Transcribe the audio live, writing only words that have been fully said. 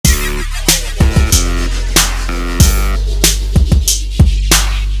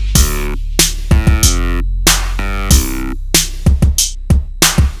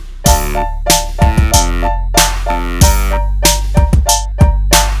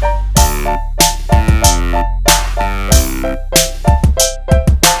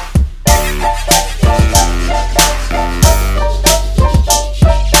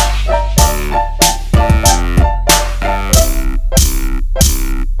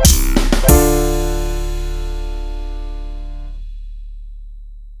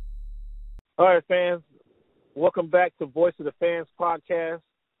All right, fans. Welcome back to Voice of the Fans podcast.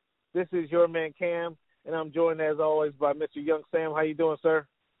 This is your man Cam, and I'm joined as always by Mr. Young Sam. How you doing, sir?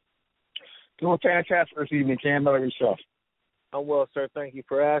 Doing fantastic this evening, Cam. How about yourself? I'm well, sir. Thank you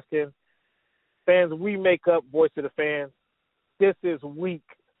for asking. Fans, we make up Voice of the Fans. This is week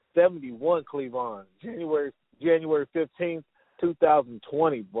 71, Cleveland, January 15th,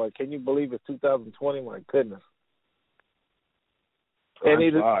 2020. Boy, can you believe it's 2020? My goodness. And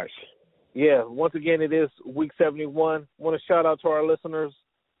it is, yeah, once again, it is week 71. I want to shout out to our listeners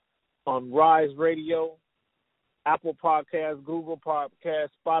on Rise Radio, Apple Podcasts, Google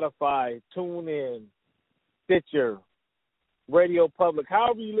Podcasts, Spotify, TuneIn, Stitcher, Radio Public.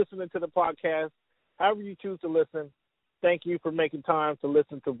 However you listening to the podcast, however you choose to listen, thank you for making time to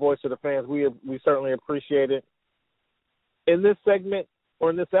listen to Voice of the Fans. We certainly appreciate it. In this segment, or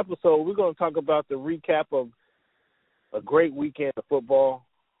in this episode, we're going to talk about the recap of a great weekend of football,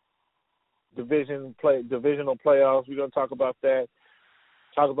 divisional playoffs. We're going to talk about that,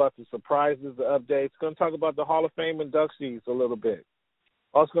 talk about the surprises, the updates. Going to talk about the Hall of Fame inductees a little bit.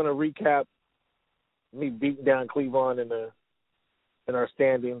 Also going to recap me beating down Cleveland in our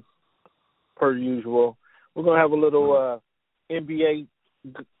standings, per usual. We're going to have a little NBA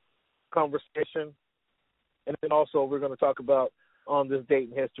conversation, and then also we're going to talk about on this date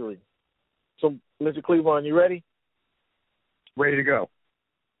in history. So, Mr. Cleveland, you ready? Ready to go.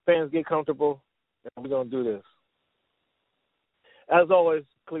 Fans, get comfortable, and we're going to do this. As always,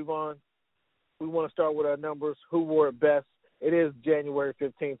 Cleveland, we want to start with our numbers. Who wore it best? It is January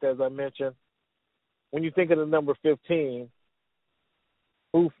 15th, as I mentioned. When you think of the number 15,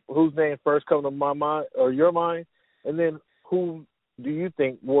 whose name first comes to my mind or your mind? And then who do you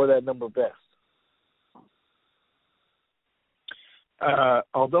think wore that number best?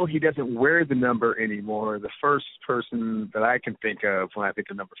 Although he doesn't wear the number anymore, the first person that I can think of when I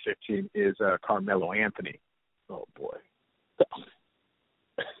think of number 15 is Carmelo Anthony. Oh, boy.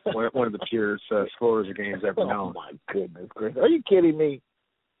 one of the purest scorers of games ever known. Oh, my goodness gracious. Are you kidding me?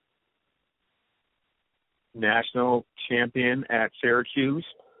 National champion at Syracuse,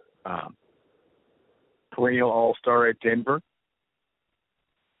 perennial All-Star at Denver,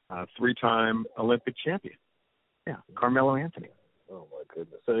 three-time Olympic champion. Yeah, Carmelo Anthony. Oh, my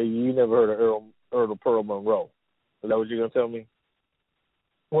goodness. So you never heard of Earl Pearl Monroe? Is that what you're going to tell me?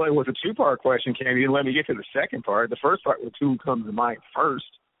 Well, it was a two-part question, Cam. You didn't let me get to the second part. The first part was who comes to mind first.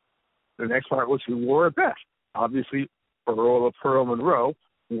 The next part was who wore it best. Obviously, Earl Monroe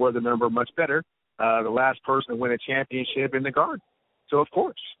wore the number much better. The last person to win a championship in the Garden. So, of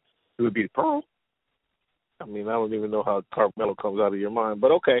course, it would be Pearl. I mean, I don't even know how Carmelo comes out of your mind.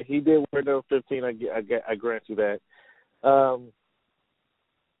 But, okay, he did wear number 15. I grant you that.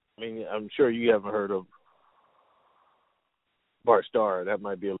 I mean, I'm sure you haven't heard of Bart Starr. That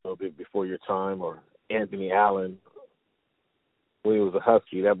might be a little bit before your time. Or Anthony Allen, when he was a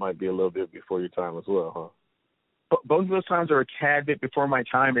Husky. That might be a little bit before your time as well, huh? Both of those times are a tad bit before my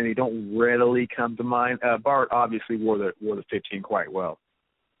time, and they don't readily come to mind. Bart obviously wore the 15 quite well.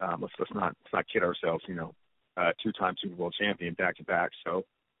 Let's not kid ourselves. You know, two-time Super Bowl champion back to back. So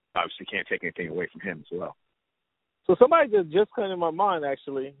obviously can't take anything away from him as well. So somebody just came in my mind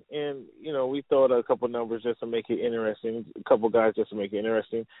actually, and you know we throw out a couple numbers just to make it interesting. A couple guys just to make it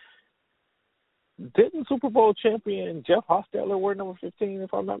interesting. Didn't Super Bowl champion Jeff Hostetler wear number 15,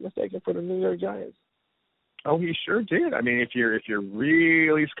 if I'm not mistaken, for the New York Giants? Oh, he sure did. I mean, if you're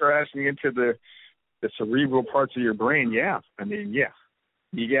really scratching into the cerebral parts of your brain, yeah. I mean, yeah,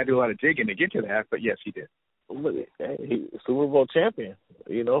 you got to do a lot of digging to get to that, but yes, he did. He Super Bowl champion.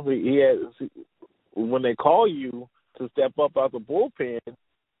 You know, he had. When they call you to step up out the bullpen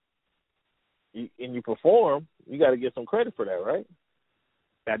and you perform, you got to get some credit for that, right?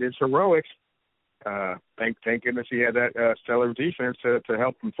 That is heroic. Thank goodness he had that stellar defense to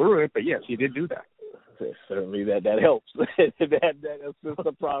help him through it. But yes, he did do that. Certainly, that helps. that assists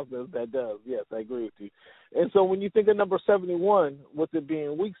the process. That does. Yes, I agree with you. And so, when you think of number 71, with it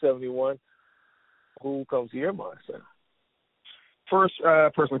being week 71, who comes to your mind, sir? First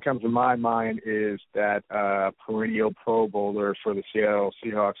person that comes to my mind is that perennial Pro Bowler for the Seattle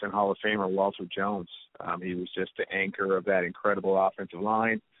Seahawks and Hall of Famer Walter Jones. He was just the anchor of that incredible offensive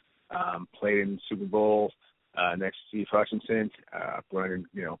line. Played in the Super Bowl next to Steve Hutchinson.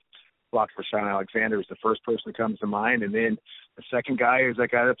 Blocked for Sean Alexander is the first person that comes to mind. And then the second guy is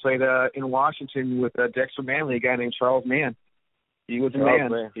that guy that played in Washington with Dexter Manley, a guy named Charles Mann. He was a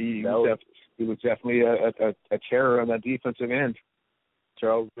man. He was definitely a terror on that defensive end.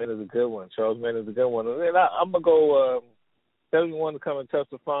 Charles Mann is a good one. And then I'm going to go 71 to come and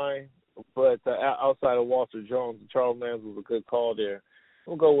testify, but outside of Walter Jones, Charles Mann was a good call there.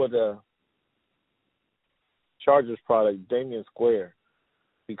 We'll go with Chargers product, Damian Square,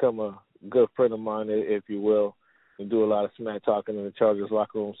 become a good friend of mine, if you will, and do a lot of smack talking in the Chargers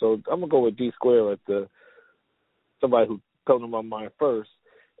locker room. So I'm going to go with D Square at somebody who comes to my mind first.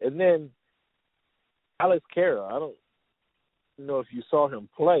 And then Alex Kara. I don't know if you saw him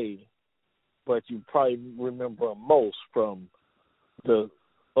play, but you probably remember him most from the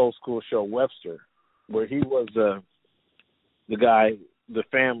old school show Webster, where he was the guy, the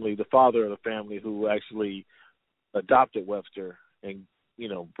father of the family who actually adopted Webster and,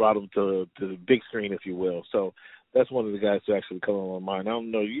 brought him to the big screen, if you will. So that's one of the guys who actually come on my mind. I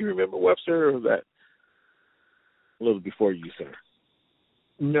don't know, you remember Webster, or was that a little before you, sir?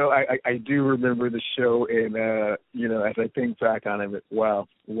 No, I do remember the show, and as I think back on it, wow,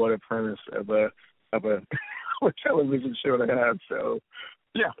 what a premise of a television show to have. So,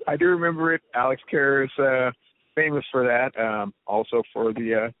 yeah, I do remember it. Alex Karras is famous for that, also for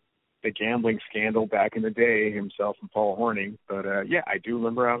the gambling scandal back in the day, himself and Paul Hornung. But yeah, I do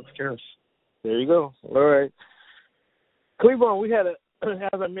remember Alex Karras. There you go. All right, Cleveland, we had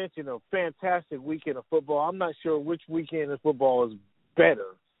as I mentioned, a fantastic weekend of football. I'm not sure which weekend of football is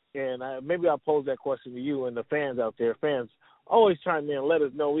better, and maybe I'll pose that question to you and the fans out there. Fans always chime in, let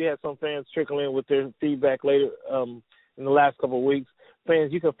us know. We had some fans trickle in with their feedback later in the last couple of weeks.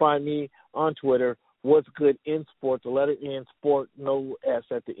 Fans, you can find me on Twitter, What's Good in Sport, the letter N, Sport, no S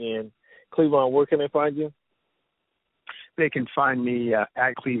at the end. Cleveland, where can they find you? They can find me at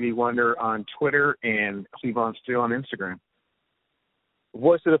Clevie Wonder on Twitter and Cleveland Still on Instagram.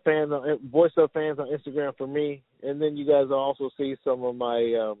 Voice of Fans on Instagram for me, and then you guys will also see some of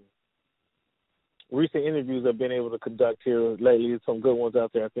my recent interviews I've been able to conduct here lately. Some good ones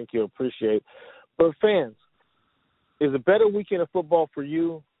out there I think you'll appreciate. But fans, is a better weekend of football for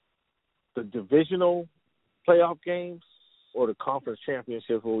you the divisional playoff games or the conference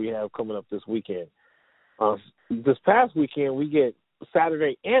championships what we have coming up this weekend? This past weekend we get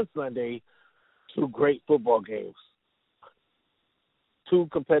Saturday and Sunday two great football games. Two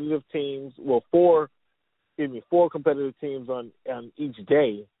competitive teams, four competitive teams on each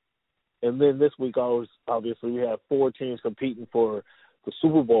day. And then this week, obviously, we have four teams competing for the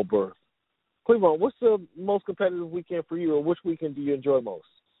Super Bowl berth. Cleveland, what's the most competitive weekend for you, or which weekend do you enjoy most?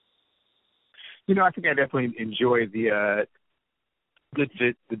 I think I definitely enjoy the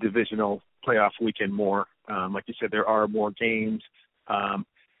divisional playoff weekend more. Like you said, there are more games, and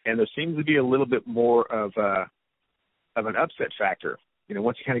there seems to be a little bit more of an upset factor.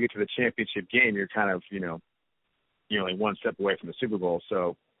 Once you kind of get to the championship game, you're kind of, you're only one step away from the Super Bowl.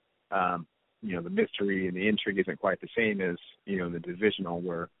 So, the mystery and the intrigue isn't quite the same as, the divisional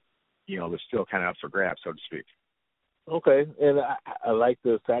where, they're still kind of up for grabs, so to speak. Okay. And I like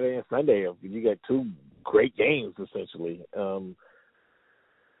the Saturday and Sunday. You got two great games, essentially.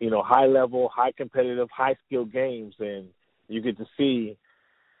 High level, high competitive, high skill games. And you get to see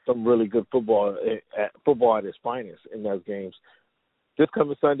some really good football at its finest in those games. This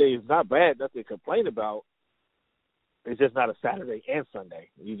coming Sunday is not bad, nothing to complain about. It's just not a Saturday and Sunday.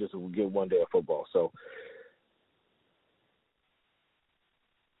 You just will get one day of football. So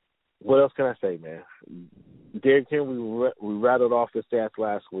what else can I say, man? Derrick Henry, we rattled off the stats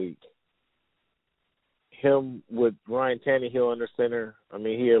last week. Him with Ryan Tannehill under center,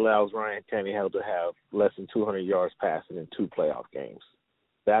 he allows Ryan Tannehill to have less than 200 yards passing in two playoff games.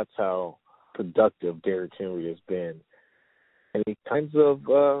 That's how productive Derrick Henry has been. And he kinds of,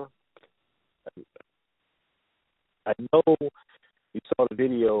 I know you saw the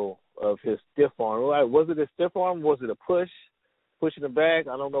video of his stiff arm. Was it a stiff arm? Was it a pushing the back?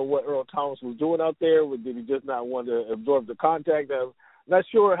 I don't know what Earl Thomas was doing out there. Did he just not want to absorb the contact? I'm not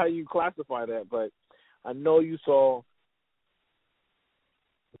sure how you classify that, but I know you saw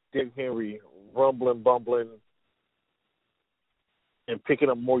Derrick Henry rumbling, bumbling, and picking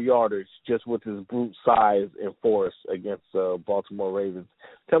up more yardage just with his brute size and force against Baltimore Ravens.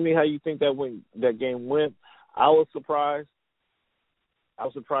 Tell me how you think that game went. I was surprised.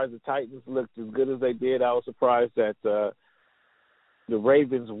 The Titans looked as good as they did. I was surprised that the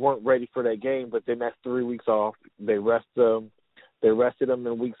Ravens weren't ready for that game, but then that's 3 weeks off. They rested them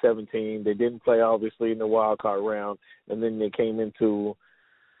in Week 17. They didn't play, obviously, in the wild card round, and then they came into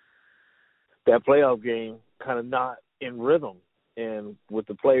that playoff game kind of not in rhythm. And with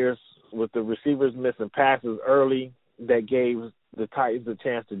the receivers missing passes early, that gave the Titans a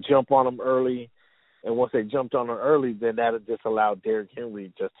chance to jump on them early. And once they jumped on them early, then that just allowed Derrick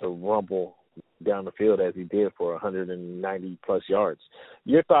Henry just to rumble down the field as he did for 190-plus yards.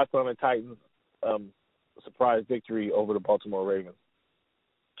 Your thoughts on the Titans' surprise victory over the Baltimore Ravens?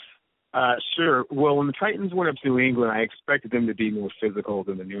 Sure. Well, when the Titans went up to New England, I expected them to be more physical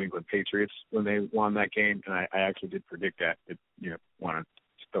than the New England Patriots when they won that game, and I actually did predict that. Want to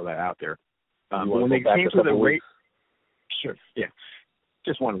throw that out there. But when they came to the Ravens, sure, yeah,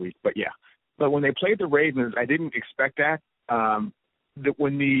 just 1 week, but yeah. But when they played the Ravens, I didn't expect that.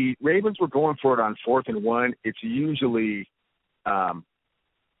 When the Ravens were going for it on 4th and 1, it's usually kind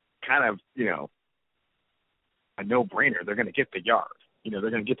of a no-brainer. They're going to get the yard. They're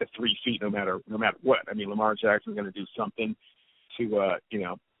going to get the 3 feet no matter what. I mean, Lamar Jackson's going to do something to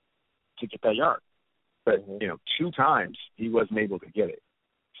get that yard. But 2 times he wasn't able to get it.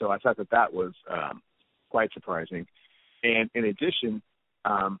 So I thought that was quite surprising. And in addition,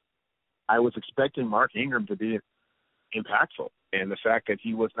 I was expecting Mark Ingram to be impactful, and the fact that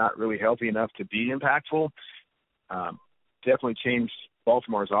he was not really healthy enough to be impactful definitely changed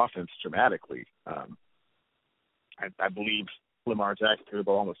Baltimore's offense dramatically. I believe Lamar Jackson threw the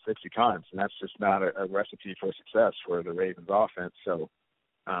ball almost 60 times, and that's just not a recipe for success for the Ravens offense. So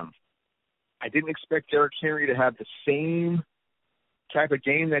I didn't expect Derrick Henry to have the same type of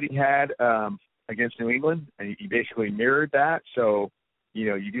game that he had against New England, and he basically mirrored that. So,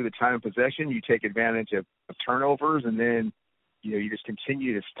 you do the time of possession, you take advantage of turnovers, and then, you just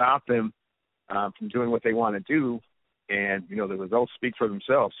continue to stop them from doing what they want to do, and, the results speak for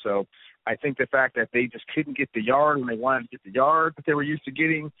themselves. So I think the fact that they just couldn't get the yard when they wanted to get the yard that they were used to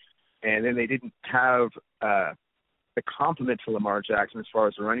getting, and then they didn't have the complement to Lamar Jackson as far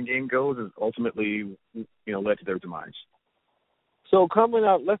as the running game goes, is ultimately, led to their demise. So coming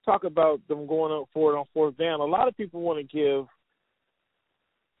up, let's talk about them going up for it on 4th down. A lot of people want to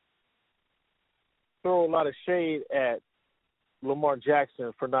throw a lot of shade at Lamar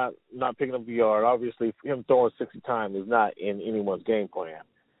Jackson for not picking up the yard. Obviously, him throwing 60 times is not in anyone's game plan.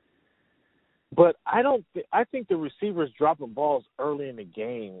 But I think the receivers dropping balls early in the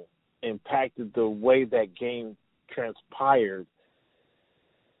game impacted the way that game transpired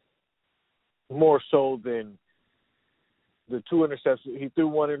more so than the 2 interceptions. He threw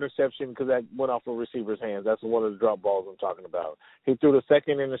 1 interception because that went off a receiver's hands. That's one of the drop balls I'm talking about. He threw the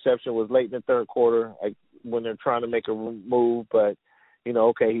 2nd interception was late in the 3rd quarter, like when they're trying to make a move. But he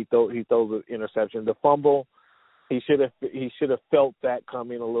throws the interception. The fumble, he should have felt that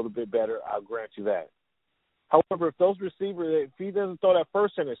coming a little bit better. I'll grant you that. However, if those receivers, if he doesn't throw that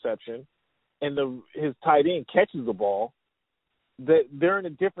first interception, and his tight end catches the ball, they're in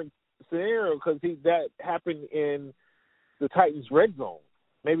a different scenario because that happened in the Titans' red zone.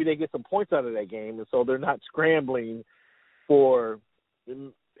 Maybe they get some points out of that game, and so they're not scrambling for.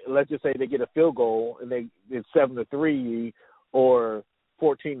 Let's just say they get a field goal and it's 7-3 or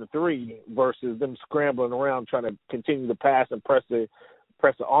 14-3 versus them scrambling around trying to continue to pass and press the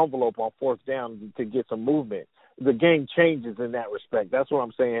envelope on 4th down to get some movement. The game changes in that respect. That's what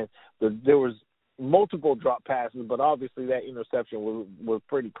I'm saying. There was multiple drop passes, but obviously that interception was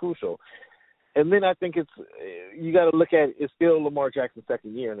pretty crucial. And then I think you got to look at it's still Lamar Jackson's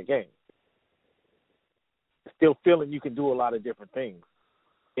 2nd year in the game. Still feeling you can do a lot of different things.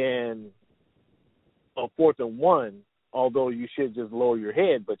 And on 4th and 1, although you should just lower your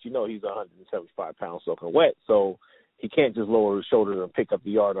head, but he's 175 pounds soaking wet, so he can't just lower his shoulders and pick up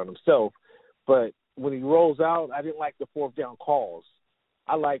the yard on himself. But when he rolls out, I didn't like the 4th down calls.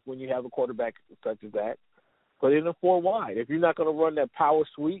 I like when you have a quarterback such as that. Put it in 4 wide. If you're not going to run that power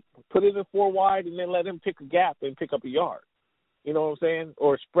sweep, put it in 4 wide and then let him pick a gap and pick up a yard. You know what I'm saying?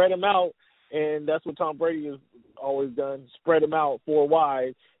 Or spread him out, and that's what Tom Brady has always done. Spread him out 4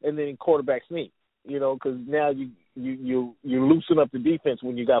 wide and then quarterback sneak. Because now you loosen up the defense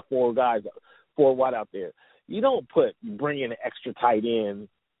when you got 4 wide out there. You don't bring in an extra tight end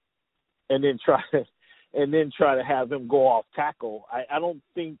and then try to have him go off tackle. I don't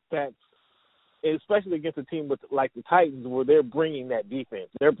think that's, especially against a team like the Titans, where they're bringing that defense.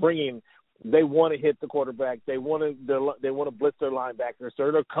 They want to hit the quarterback. They want to blitz their linebackers,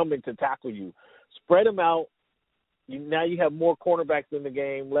 so they're coming to tackle you. Spread them out. Now you have more cornerbacks in the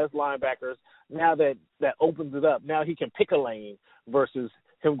game, less linebackers. Now that opens it up. Now he can pick a lane versus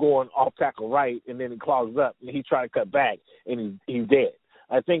him going off tackle right, and then he clogs up, and he try to cut back, and he's dead.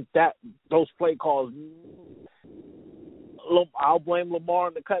 I think that those play calls, I'll blame Lamar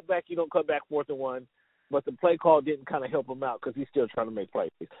on the cutback. You don't cut back 4th and 1, but the play call didn't kind of help him out because he's still trying to make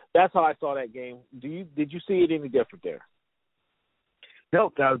plays. That's how I saw that game. Did you see it any different there? No,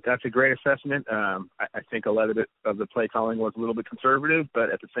 that's a great assessment. I think a lot of the play calling was a little bit conservative,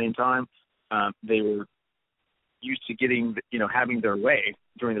 but at the same time, they were used to having their way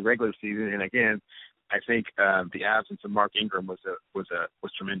during the regular season. And again, I think the absence of Mark Ingram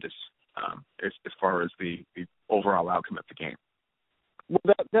was tremendous as far as the overall outcome of the game.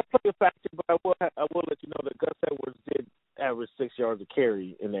 Well, that played a averaged 6 yards a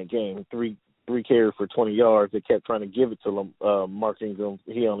carry in that game, three carries for 20 yards. They kept trying to give it to Mark Ingram.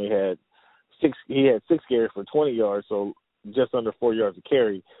 He only had six carries for 20 yards, so just under 4 yards a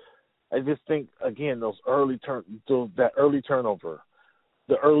carry. I just think, again, that early turnover,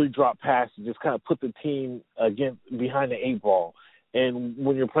 the early drop passes just kind of put the team behind the eight ball. And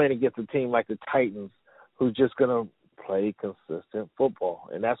when you're playing against a team like the Titans, who's just going to play consistent football,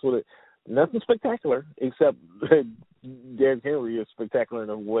 and that's what nothing spectacular, except Derrick Henry is spectacular in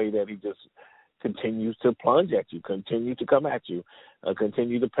a way that he just continues to plunge at you, continue to come at you,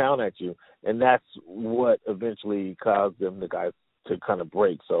 continue to pound at you. And that's what eventually caused them, the guys, to kind of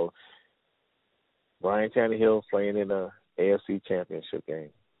break. So Ryan Tannehill playing in a AFC championship game.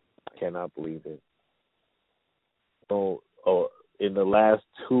 I cannot believe it. So, in the last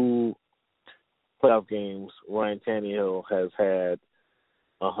two playoff games, Ryan Tannehill has had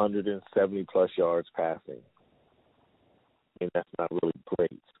 170-plus yards passing. And that's not really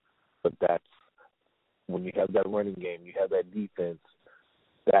great. But that's when you have that running game, you have that defense,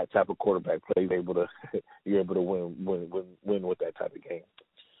 that type of quarterback play, you're able to win with that type of game.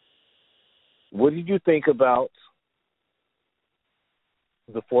 What did you think about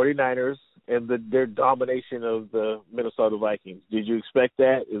the 49ers and their domination of the Minnesota Vikings? Did you expect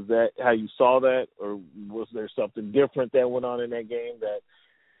that? Is that how you saw that? Or was there something different that went on in that game?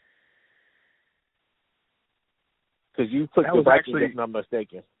 Because you took the Vikings, if I'm not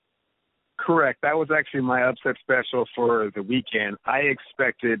mistaken. Correct. That was actually my upset special for the weekend. I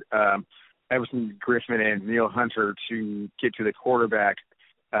expected Everson Griffin and Neil Hunter to get to the quarterback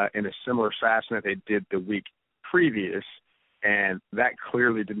in a similar fashion that they did the week previous, and that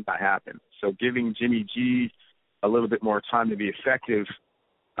clearly did not happen. So giving Jimmy G a little bit more time to be effective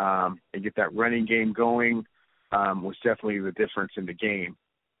and get that running game going was definitely the difference in the game.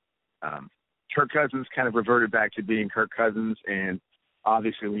 Kirk Cousins kind of reverted back to being Kirk Cousins, and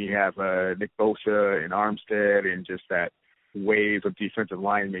obviously when you have Nick Bosa and Armstead and just that wave of defensive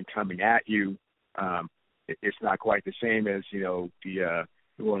linemen coming at you, it's not quite the same as, the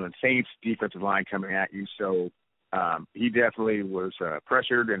New Orleans Saints defensive line coming at you. So he definitely was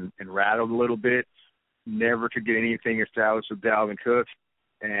pressured and rattled a little bit, never could get anything established with Dalvin Cook,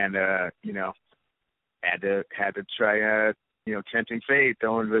 and, had to try, tempting fate,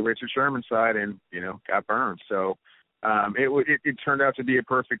 throwing to the Richard Sherman side and, got burned. So it turned out to be a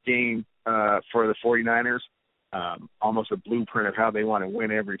perfect game for the 49ers, almost a blueprint of how they want to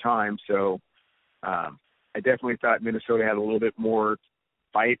win every time. So I definitely thought Minnesota had a little bit more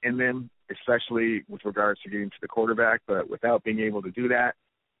fight in them, especially with regards to getting to the quarterback. But without being able to do that,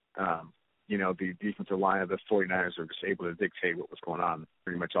 the defensive line of the 49ers were just able to dictate what was going on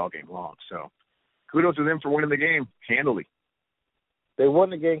pretty much all game long. So kudos to them for winning the game handily. They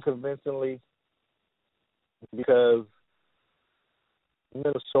won the game convincingly because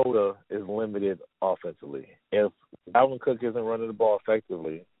Minnesota is limited offensively. If Dalvin Cook isn't running the ball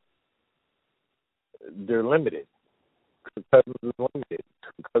effectively, they're limited. Cousins is limited.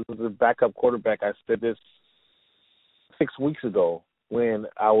 Cousins is a backup quarterback. I said this 6 weeks ago when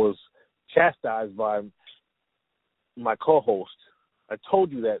I was chastised by my co-host. I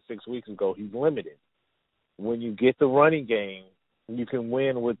told you that 6 weeks ago. He's limited. When you get the running game, you can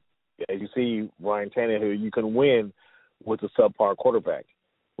win with, as you see, Ryan Tannehill, you can win with a subpar quarterback.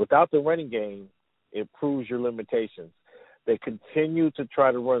 Without the running game, it proves your limitations. They continue to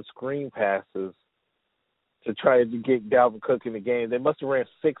try to run screen passes to try to get Dalvin Cook in the game. They must have ran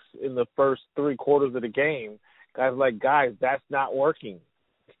 6 in the first 3 quarters of the game. Guys, that's not working.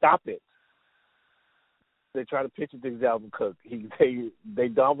 Stop it. They try to pitch it to Dalvin Cook. They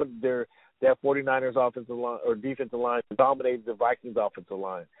dominate that 49ers offensive line or defensive line dominated the Vikings offensive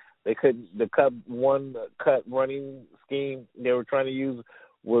line. They couldn't. The cut running scheme they were trying to use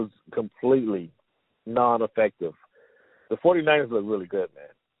was completely non-effective. The 49ers look really good,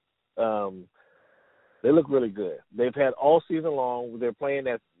 man. They look really good. They've had all season long. They're playing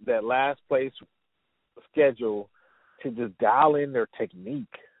that last place schedule to just dial in their technique,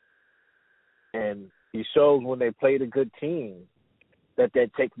 and it shows when they played a good team that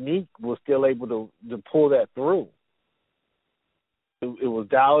technique was still able to pull that through. It was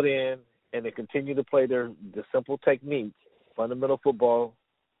dialed in, and they continue to play the simple technique, fundamental football,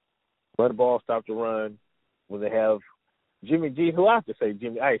 run the ball, stop the run. When they have Jimmy G, who I have to say,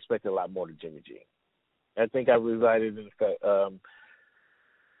 I expected a lot more to Jimmy G. I think I resided in the fact.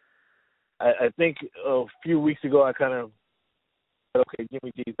 I think a few weeks ago I kind of said, okay,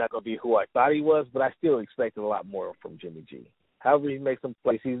 Jimmy G is not going to be who I thought he was, but I still expected a lot more from Jimmy G. However he makes some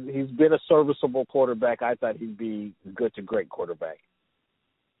plays, he's been a serviceable quarterback. I thought he'd be good to great quarterback.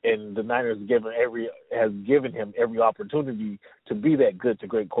 and the Niners has given him every opportunity to be that good to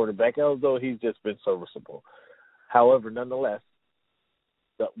great quarterback, although he's just been serviceable. However, nonetheless,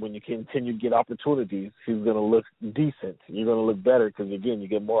 when you continue to get opportunities, he's going to look decent. You're going to look better because, again, you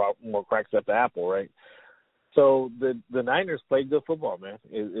get more cracks at the apple, right? So the Niners play good football, man,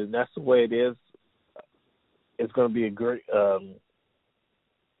 and that's the way it is. It's going to be a great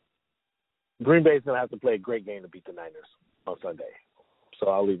Green Bay's going to have to play a great game to beat the Niners on Sunday. So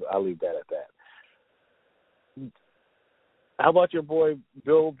I'll leave that at that. How about your boy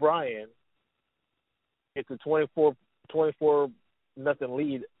Bill O'Brien? It's a 24-0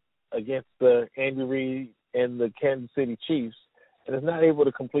 lead against the Andy Reid and the Kansas City Chiefs, and is not able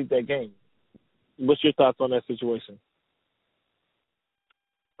to complete that game. What's your thoughts on that situation?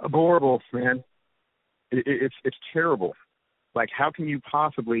 Horrible, man. It's terrible. Like, how can you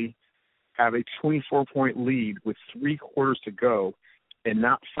possibly have a 24-point lead with 3 quarters to go and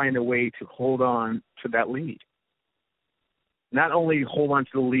not find a way to hold on to that lead? Not only hold on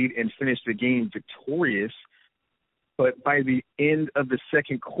to the lead and finish the game victorious, but by the end of the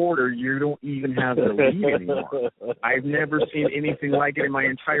second quarter, you don't even have the lead anymore. I've never seen anything like it in my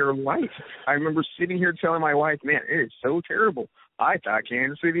entire life. I remember sitting here telling my wife, man, it is so terrible. I thought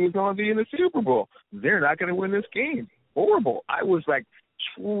Kansas City was going to be in the Super Bowl. They're not going to win this game. Horrible. I was, like,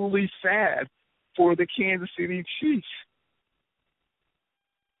 truly sad for the Kansas City Chiefs.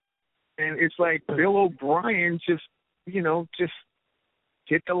 And it's like Bill O'Brien just hit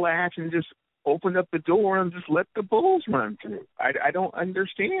the latch and just opened up the door and just let the Bulls run through. I don't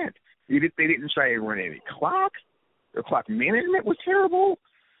understand. They didn't try to run any clock. Their clock management was terrible.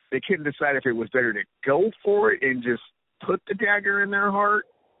 They couldn't decide if it was better to go for it and just put the dagger in their heart.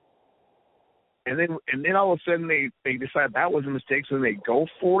 And then all of a sudden they decide that was a mistake, so they go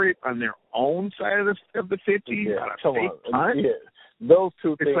for it on their own side of the 50. Yeah, come on. Yeah. Those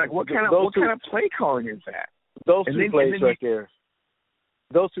two things. It's like, what kind of play calling is that? Those two plays right there.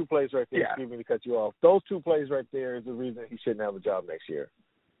 Yeah. Excuse me to cut you off. Those 2 plays right there is the reason he shouldn't have a job next year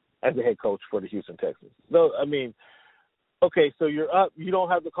as the head coach for the Houston Texans. No, I mean, okay, so you're up. You don't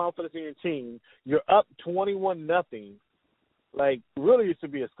have the confidence in your team. You're up 21-0. Like, really, you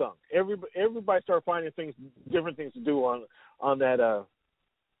should be a skunk. Everybody started finding different things to do on that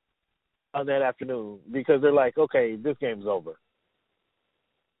afternoon because they're like, okay, this game's over.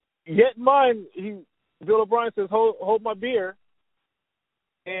 Yet mine, Bill O'Brien says, hold my beer,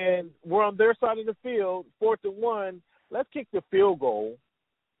 and we're on their side of the field, 4th and 1. Let's kick the field goal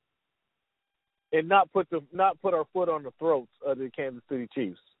and not put our foot on the throats of the Kansas City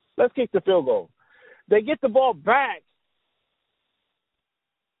Chiefs. Let's kick the field goal. They get the ball back.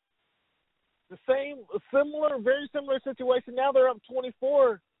 Very similar situation. Now they're up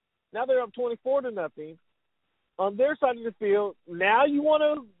 24. Now they're up 24-0 on their side of the field. Now you want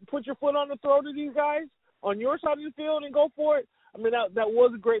to put your foot on the throat of these guys on your side of the field and go for it? I mean, that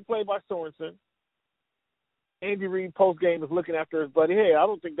was a great play by Sorensen. Andy Reid post-game is looking after his buddy. Hey, I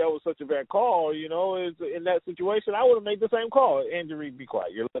don't think that was such a bad call. You know, in that situation, I would have made the same call. Andy Reid, be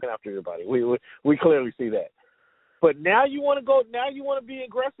quiet. You're looking after your buddy. We clearly see that. But now you want to go. Now you want to be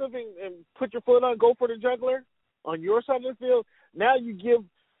aggressive and put your foot on, go for the juggler on your side of the field. Now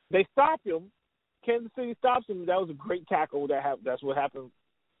they stop him. Kansas City stops him. That was a great tackle. That's what happens,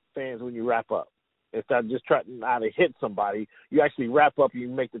 fans, when you wrap up. Instead of just trying to hit somebody, you actually wrap up, you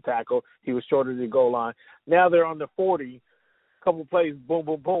make the tackle. He was shorter than the goal line. Now they're on the 40, couple plays, boom,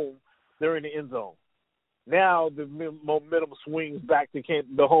 boom, boom. They're in the end zone. Now the momentum swings back to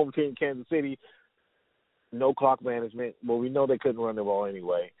the home team, Kansas City. No clock management. Well, we know they couldn't run the ball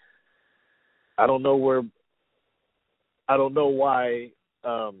anyway. I don't know why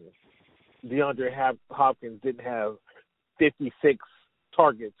DeAndre Hopkins didn't have 56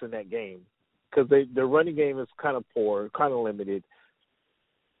 targets in that game. Because their running game is kind of poor, kind of limited.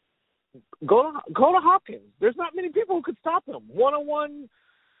 Go to Hopkins. There's not many people who could stop him. 1-on-1,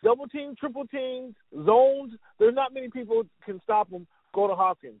 double team, triple teams, zones. There's not many people who can stop him. Go to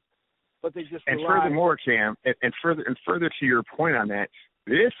Hopkins. But they just furthermore, Cam, and further to your point on that,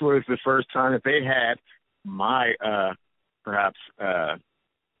 this was the first time that they had my perhaps I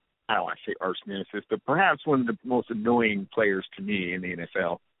don't want to say arch nemesis, but perhaps one of the most annoying players to me in the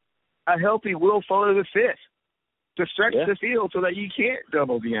NFL. A healthy Will Fuller the fifth to stretch the field so that you can't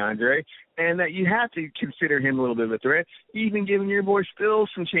double DeAndre and that you have to consider him a little bit of a threat, even giving your boy still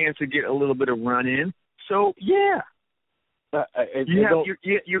some chance to get a little bit of run in. So your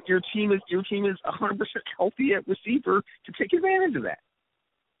team is 100% healthy at receiver to take advantage of that.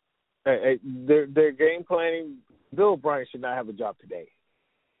 Their game planning. Bill O'Brien should not have a job today.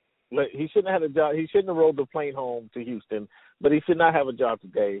 He shouldn't have had a job. He shouldn't have rolled the plane home to Houston but he should not have a job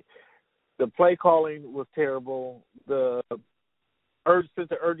today. The play calling was terrible. The sense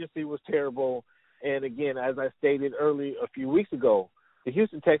of urgency was terrible. And again, as I stated early a few weeks ago, the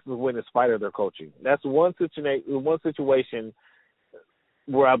Houston Texans win in spite of their coaching. That's one situation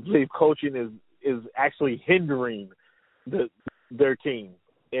where I believe coaching is actually hindering their team.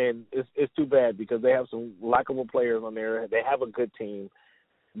 And it's too bad because they have some likable players on there. They have a good team,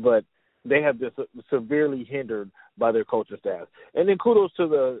 but they have been severely hindered by their coaching staff. And then kudos to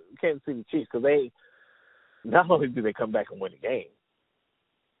the Kansas City Chiefs because they not only do they come back and win the game,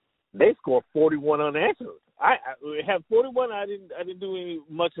 they scored 41 unanswered. I have 41. I didn't do any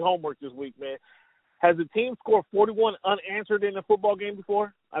much homework this week, man. Has a team scored 41 unanswered in a football game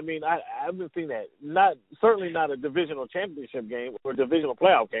before? I mean, I haven't seen that. Certainly not a divisional championship game or divisional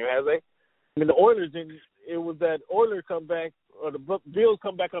playoff game, has they? I mean, the Oilers didn't. It was that Oilers comeback or the Bills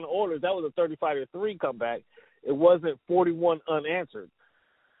come back on the Oilers. That was a 35-3 comeback. It wasn't 41 unanswered.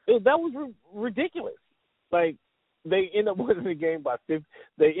 That was ridiculous. Like they end up winning the game by 50.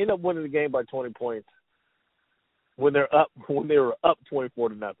 They end up winning the game by 20 points when they were up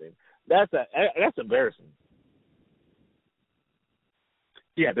 24-0. That's embarrassing.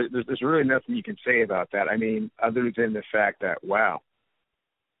 Yeah, there's really nothing you can say about that. I mean, other than the fact that, wow,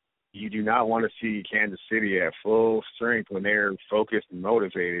 you do not want to see Kansas City at full strength when they're focused and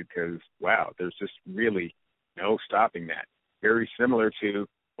motivated because, wow, there's just really no stopping that. Very similar to,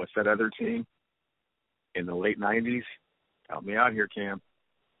 what's that other team in the late 90s? Help me out here, Cam.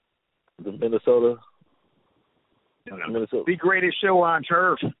 The Minnesota. No. Minnesota. The greatest show on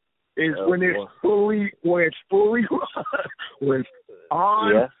turf is when it's fully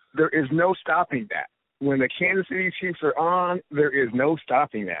on. Yeah. There is no stopping that. When the Kansas City Chiefs are on, there is no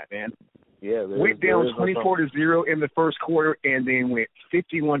stopping that, man. Yeah, went down 24-0 in the first quarter, and then went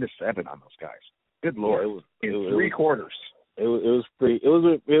 51-7 on those guys. Good Lord! Yeah, in three quarters. It was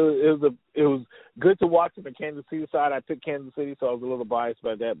good to watch on the Kansas City side. I took Kansas City, so I was a little biased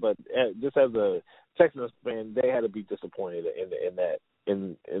by that. But just as a Texans fan, they had to be disappointed in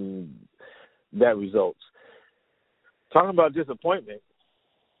that results. Talking about disappointment,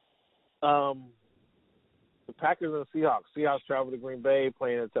 the Packers and the Seahawks. Seahawks traveled to Green Bay,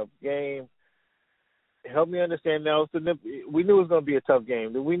 playing a tough game. Help me understand, Nelson. We knew it was going to be a tough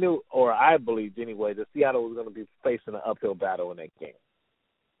game. We knew, or I believed anyway, that Seattle was going to be facing an uphill battle in that game.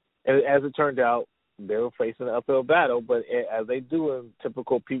 And as it turned out, they were facing an uphill battle, but as they do in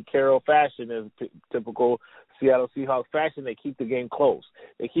typical Pete Carroll fashion, in typical Seattle Seahawks fashion, they keep the game close.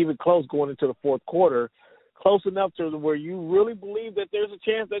 They keep it close going into the fourth quarter, close enough to where you really believe that there's a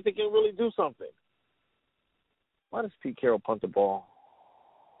chance that they can really do something. Why does Pete Carroll punt the ball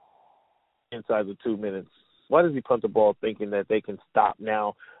inside the 2 minutes? Why does he punt the ball thinking that they can stop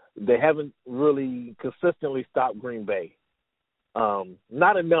now? They haven't really consistently stopped Green Bay.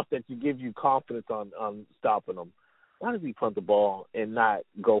 Not enough that to give you confidence on stopping them. Why does he punt the ball and not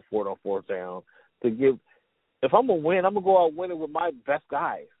go for it on fourth down? If I'm going to win, I'm going to go out winning with my best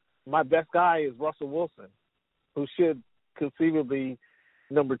guys. My best guy is Russell Wilson, who should conceivably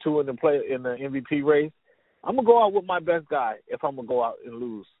number 2 in the MVP race. I'm going to go out with my best guy if I'm going to go out and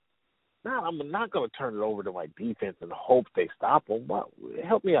lose. Now, I'm not going to turn it over to my defense and hope they stop them.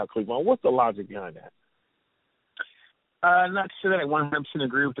 Help me out, Cleveland. What's the logic behind that? Not to say that I 100%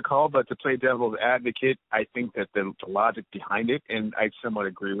 agree with the call, but to play devil's advocate, I think that the logic behind it, and I somewhat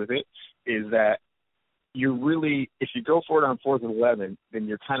agree with it, is that you really, if you go for it on 4th and 11, then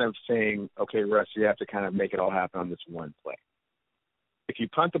you're kind of saying, okay, Russ, you have to kind of make it all happen on this one play. If you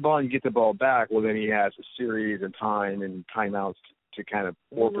punt the ball and you get the ball back, well, then he has a series and time and timeouts to kind of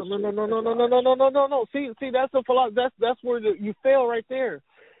No. See, that's a philosophy. That's where you fail right there.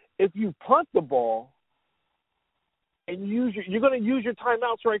 If you punt the ball and you're going to use your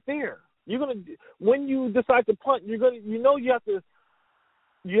timeouts right there. When you decide to punt, you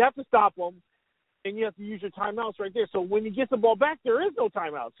have to stop them, and you have to use your timeouts right there. So when you get the ball back, there is no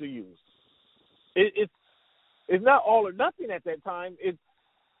timeouts to use. It's not all or nothing at that time. It's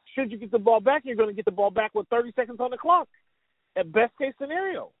should you get the ball back, you're going to get the ball back with 30 seconds on the clock. At best case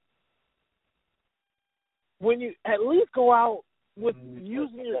scenario, when you at least go out with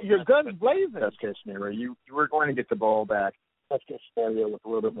using your guns blazing. Best case scenario, you were going to get the ball back. Best case scenario with a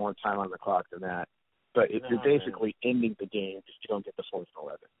little bit more time on the clock than that. But if you're basically ending the game, if you don't get the 4th and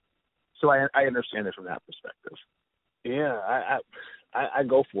 11. So I understand it from that perspective. Yeah, I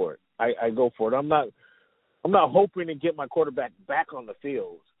go for it. I go for it. I'm not hoping to get my quarterback back on the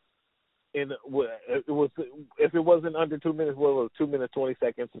field. If it wasn't under 2 minutes, well, it was 2 minutes 20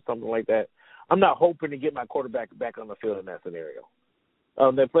 seconds or something like that. I'm not hoping to get my quarterback back on the field in that scenario.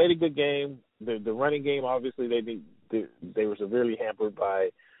 They played a good game. The running game, obviously, they were severely hampered by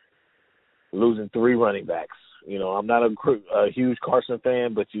losing 3 running backs. You know, I'm not a huge Carson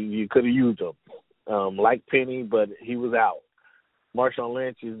fan, but you could have used him. Like Penny, but he was out. Marshawn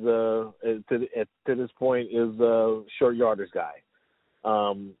Lynch is to this point is a short yardage guy.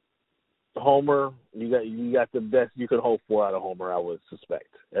 Homer, you got the best you could hope for out of Homer, I would suspect.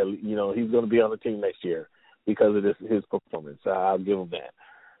 You know, he's going to be on the team next year because of his performance. I'll give him that.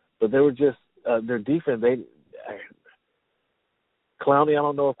 But they were just their defense. Clowney, I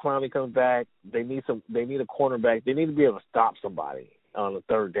don't know if Clowney comes back. They need a cornerback. They need to be able to stop somebody on the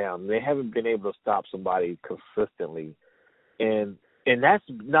third down. They haven't been able to stop somebody consistently, and that's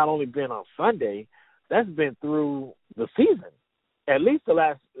not only been on Sunday. That's been through the season. At least the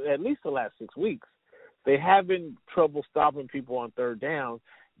last 6 weeks, they have been trouble stopping people on third down.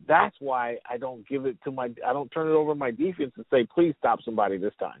 That's why I don't turn it over to my defense and say, please stop somebody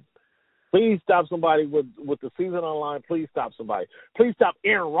this time. Please stop somebody with the season on the line. Please stop somebody. Please stop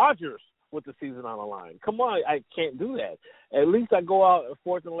Aaron Rodgers with the season on the line. Come on, I can't do that. At least I go out at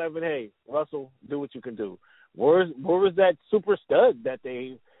 4th and 11. Hey, Russell, do what you can do. Where was that super stud that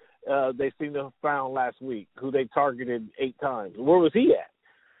they seem to have found last week, who they targeted 8 times? Where was he at?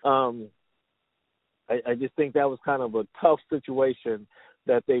 I just think that was kind of a tough situation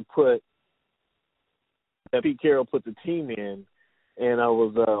that Pete Carroll put the team in, and I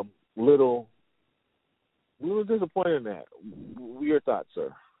was little disappointed in that. What are your thoughts,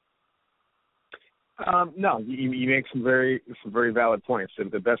 sir? No, you make some very valid points.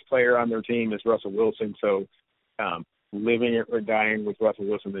 The best player on their team is Russell Wilson, so living it or dying with Russell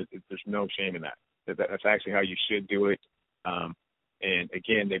Wilson, there's no shame in that. That's actually how you should do it. And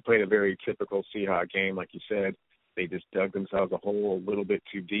again, they played a very typical Seahawks game, like you said. They just dug themselves a hole a little bit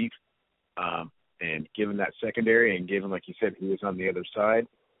too deep. And given that secondary, and given, like you said, who was on the other side,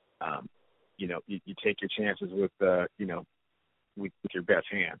 you take your chances with your best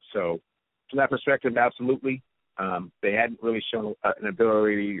hand. So from that perspective, absolutely. They hadn't really shown an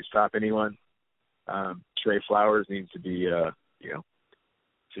ability to stop anyone. Trey Flowers needs to be,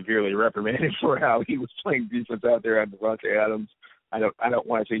 severely reprimanded for how he was playing defense out there on Devontae Adams. I don't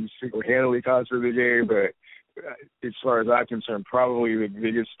want to say he single-handedly caused for the game, but as far as I'm concerned, probably the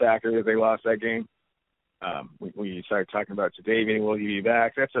biggest factor that they lost that game. When you start talking about Jadeveon, will he be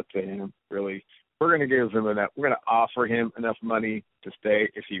back? That's up to him, really. We're going to give him enough. We're going to offer him enough money to stay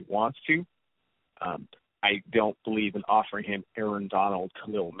if he wants to. I don't believe in offering him Aaron Donald,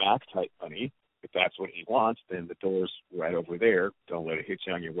 Khalil Mack type money. If that's what he wants, then the door's right over there. Don't let it hit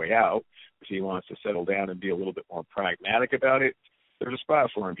you on your way out. If he wants to settle down and be a little bit more pragmatic about it, there's a spot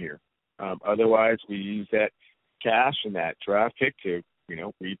for him here. Otherwise, we use that cash and that draft pick to,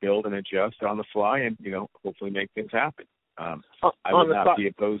 rebuild and adjust on the fly and, hopefully make things happen. I would not be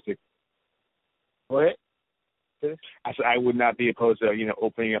opposed to. Go ahead. I would not be opposed to,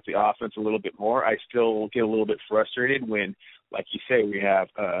 opening up the offense a little bit more. I still get a little bit frustrated when, like you say, we have,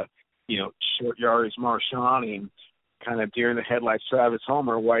 short yardage Marshawn and kind of deer in the headlights Travis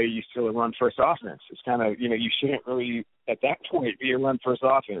Homer. Why are you still a run-first offense? It's kind of, you shouldn't really, at that point, be a run-first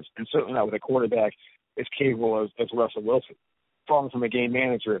offense, and certainly not with a quarterback as capable as Russell Wilson. Falling from a game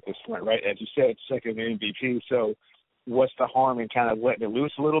manager at this point, right? As you said, second MVP. So what's the harm in kind of letting it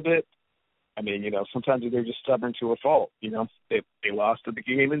loose a little bit? I mean, sometimes they're just stubborn to a fault. They lost to the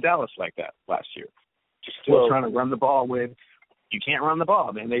game in Dallas like that last year. Just still trying to run the ball when you can't run the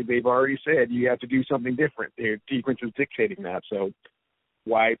ball, man. They've already said you have to do something different. Their defense is dictating that. So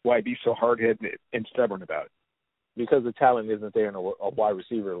why be so hard-headed and stubborn about it? Because the talent isn't there in a wide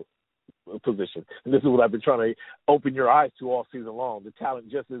receiver position. And this is what I've been trying to open your eyes to all season long. The talent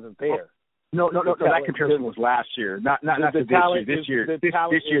just isn't there. No. That comparison was last year, not this year. This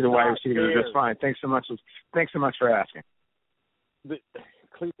year, the wide receiver was just fine. Thanks so much for asking.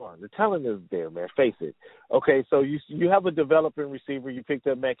 Cleveland, the talent is there, man. Face it. Okay, so you have a developing receiver. You picked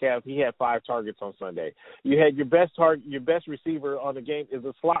up Metcalf. He had 5 targets on Sunday. You had your best receiver on the game is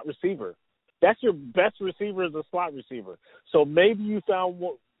a slot receiver. That's your best receiver is a slot receiver. So maybe you found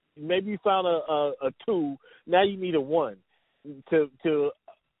one. Maybe you found a 2. Now you need a 1 to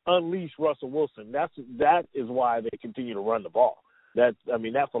unleash Russell Wilson. That is why they continue to run the ball. That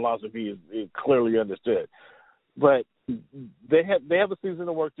philosophy is clearly understood. But they have a season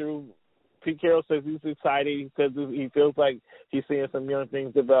to work through. Pete Carroll says he's excited. He says he feels like he's seeing some young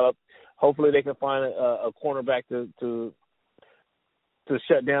things develop. Hopefully they can find a cornerback to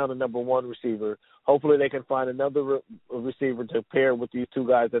shut down the number 1 receiver. Hopefully they can find another receiver to pair with these 2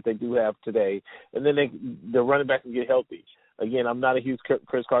 guys that they do have today. And then the running back can get healthy. Again, I'm not a huge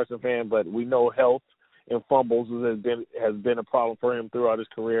Chris Carson fan, but we know health and fumbles has been a problem for him throughout his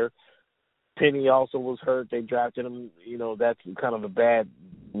career. Penny also was hurt. They drafted him. You know, that's kind of a bad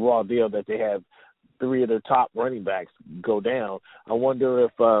raw deal that they have 3 of their top running backs go down. I wonder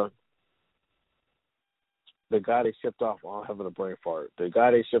if the guy they shipped off, I'm having a brain fart, the guy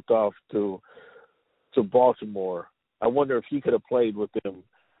they shipped off to Baltimore, I wonder if he could have played with them.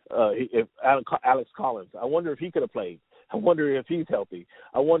 If Alex Collins, I wonder if he could have played. I wonder if he's healthy.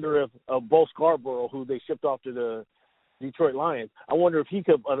 I wonder if Bo Scarborough, who they shipped off to the Detroit Lions, I wonder if he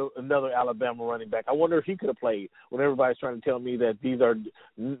could, another Alabama running back, I wonder if he could have played when everybody's trying to tell me that these are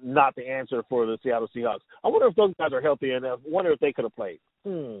not the answer for the Seattle Seahawks. I wonder if those guys are healthy enough. I wonder if they could have played.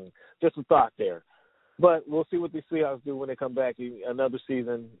 Just a thought there. But we'll see what the Seahawks do when they come back. Another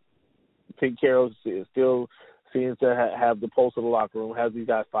season, Pete Carroll still seems to have the pulse of the locker room, has these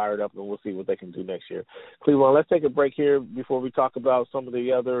guys fired up, and we'll see what they can do next year. Cleveland, let's take a break here before we talk about some of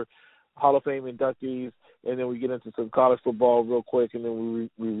the other Hall of Fame inductees, and then we get into some college football real quick, and then we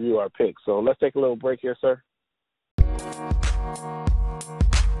review our picks. So let's take a little break here, sir.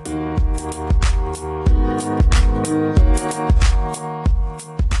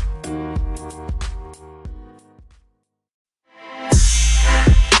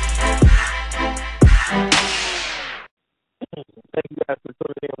 Thank you guys for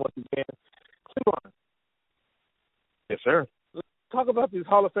tuning in once again. Cleveland. Yes, sir. Let's talk about these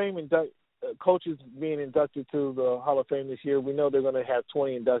Hall of Fame coaches being inducted to the Hall of Fame this year. We know they're going to have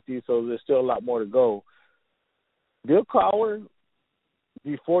 20 inductees, so there's still a lot more to go. Bill Cowher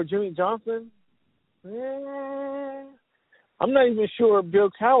before Jimmy Johnson? I'm not even sure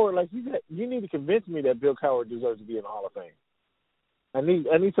Bill Cowher, like you need to convince me that Bill Cowher deserves to be in the Hall of Fame. I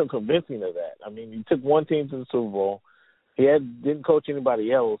need some convincing of that. I mean, he took one team to the Super Bowl. He didn't coach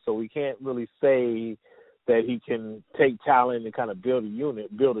anybody else, so we can't really say that he can take talent and kind of build a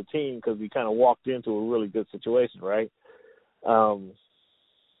unit, build a team, because he kind of walked into a really good situation, right? I'm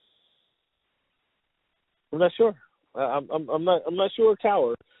not sure. I'm not sure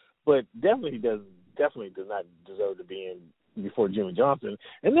Cowher, but definitely does not deserve to be in before Jimmy Johnson.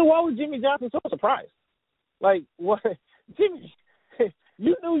 And then why was Jimmy Johnson so surprised? Like, what, Jimmy?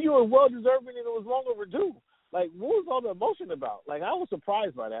 You knew you were well deserving and it was long overdue. Like, what was all the emotion about? Like, I was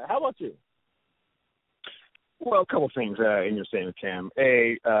surprised by that. How about you? Well, a couple things in your statement, Cam.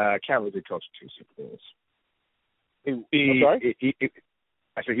 Cowher did coach 2 Super Bowls. I'm sorry?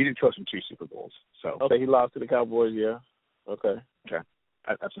 I said he did coach in 2 Super Bowls. So okay, he lost to the Cowboys, yeah. Okay.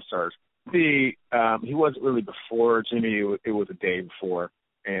 That's a start. He wasn't really before Jimmy. It was a day before.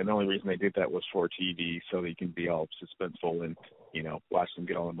 And the only reason they did that was for TV, so they can be all suspenseful and, watch them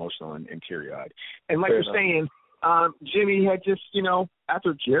get all emotional and teary-eyed. And like Fair you're saying, Jimmy had just,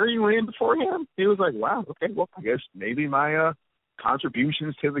 after Jerry went in before him, he was like, wow, okay, well, I guess maybe my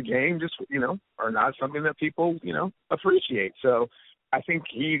contributions to the game just, are not something that people, appreciate. So I think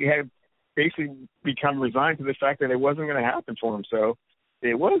he had basically become resigned to the fact that it wasn't going to happen for him. So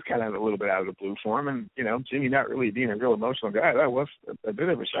it was kind of a little bit out of the blue for him. And, Jimmy not really being a real emotional guy, that was a bit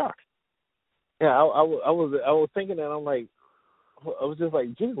of a shock. Yeah, I was thinking that. I'm like, I was just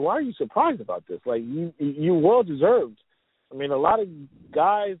like, Jimmy, why are you surprised about this? Like, you well deserved. I mean, a lot of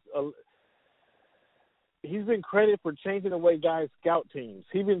guys, he's been credited for changing the way guys scout teams.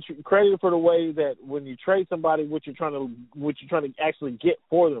 He's been credited for the way that when you trade somebody, what you're trying to actually get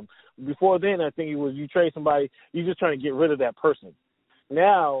for them. Before then, I think it was you trade somebody, you're just trying to get rid of that person.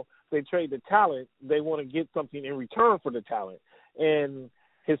 Now they trade the talent; they want to get something in return for the talent. And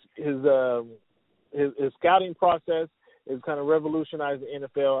his scouting process is kind of revolutionized the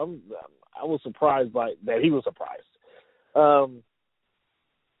NFL. I was surprised by that. He was surprised.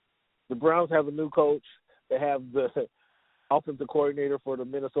 The Browns have a new coach. They have the offensive coordinator for the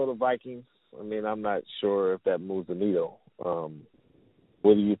Minnesota Vikings. I mean, I'm not sure if that moves the needle.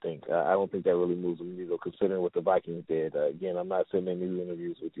 What do you think? I don't think that really moves the needle considering what the Vikings did. Again, I'm not sitting in these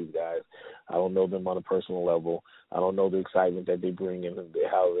interviews with these guys. I don't know them on a personal level. I don't know the excitement that they bring in and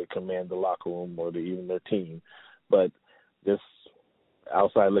how they command the locker room or even their team. But just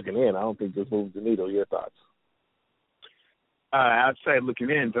outside looking in, I don't think this moves the needle. Your thoughts? Outside looking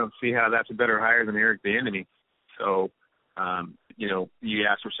in, don't see how that's a better hire than Eric Bieniemy. So, you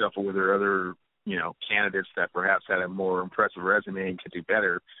ask yourself, were there other, candidates that perhaps had a more impressive resume and could do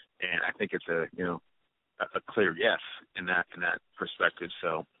better? And I think it's a clear yes in that perspective.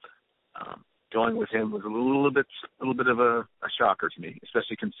 So, going with him was a little bit of a shocker to me,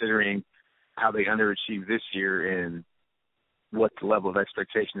 especially considering how they underachieved this year and what the level of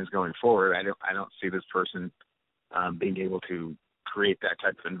expectation is going forward. I don't see this person being able to create that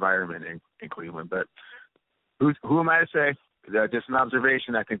type of environment in Cleveland. But who am I to say? Just an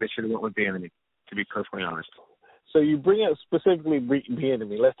observation. I think they should have went with Bieniemy, to be perfectly honest. So you bring up specifically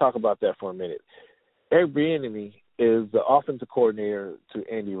Bieniemy. Let's talk about that for a minute. Eric Bieniemy is the offensive coordinator to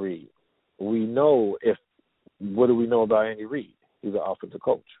Andy Reid. What do we know about Andy Reid? He's an offensive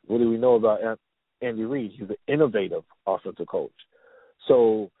coach. What do we know about Andy Reid? He's an innovative offensive coach.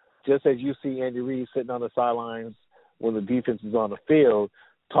 So just as you see Andy Reid sitting on the sidelines when the defense is on the field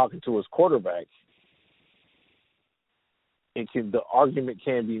talking to his quarterback, the argument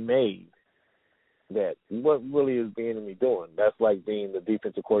can be made that what really is Bieniemy doing? That's like being the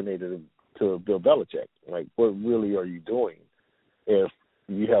defensive coordinator to Bill Belichick. Like, what really are you doing if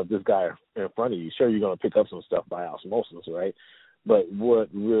you have this guy in front of you? Sure, you're going to pick up some stuff by osmosis, right? But what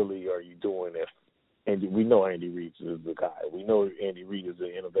really are you doing we know Andy Reid is the guy. We know Andy Reid is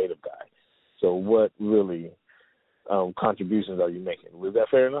an innovative guy. So what really contributions are you making? Was that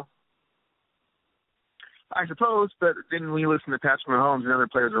fair enough? I suppose, but then when you listen to Patrick Mahomes and other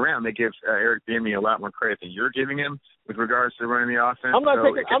players around, they give Eric Bieniemy a lot more credit than you're giving him with regards to running the offense. I'm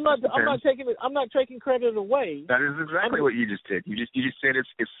not taking credit away. That is exactly what you just did. You just said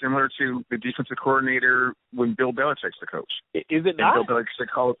it's similar to the defensive coordinator when Bill Belichick's the coach. Is it not? And Bill Belichick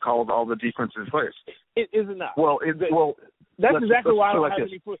called all the defensive players. Is it not? That's exactly why I don't have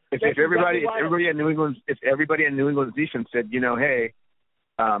any. If everybody in New England's defense said, hey,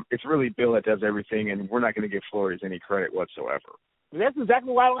 it's really Bill that does everything, and we're not going to give Flores any credit whatsoever. That's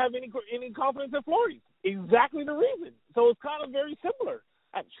exactly why I don't have any confidence in Flores. Exactly the reason. So it's kind of very similar.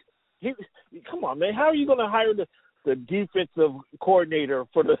 Come on, man. How are you going to hire the defensive coordinator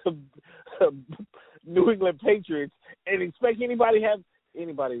for the New England Patriots and expect anybody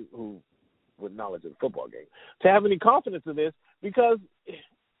who with knowledge of the football game to have any confidence in this? Because,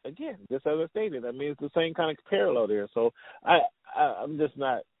 again, just as I stated, it's the same kind of parallel there. So I'm just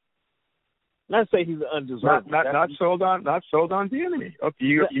not saying he's undeserving. Not sold on Bieniemy. Okay,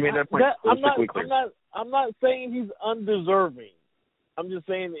 you made that point. I'm not saying he's undeserving. I'm just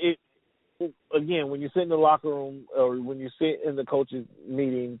saying it. Again, when you sit in the locker room or when you sit in the coaches'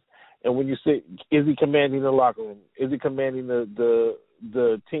 meetings, and when you sit, is he commanding the locker room? Is he commanding the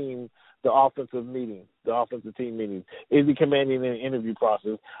team, the offensive team meetings? Is he commanding an interview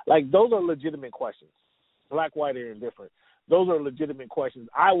process? Like, those are legitimate questions. Black, white, or indifferent. Those are legitimate questions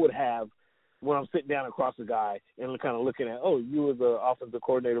I would have when I'm sitting down across the guy and kind of looking at, you were the offensive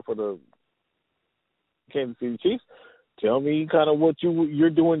coordinator for the Kansas City Chiefs. Tell me kind of what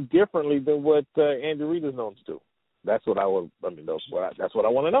you're doing differently than what Andy Reid is known to do. That's what that's what I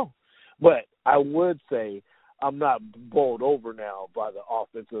want to know. But I would say I'm not bowled over now by the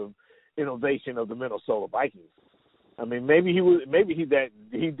offensive innovation of the Minnesota Vikings. Maybe he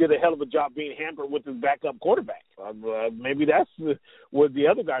did a hell of a job being hampered with his backup quarterback. Maybe that's what the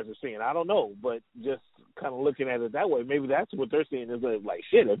other guys are seeing. I don't know, but just kind of looking at it that way, maybe that's what they're seeing is like,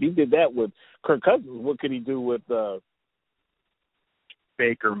 shit, if he did that with Kirk Cousins, what could he do with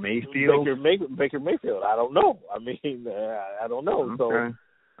Baker Mayfield? Baker Mayfield. I don't know. I don't know. Okay.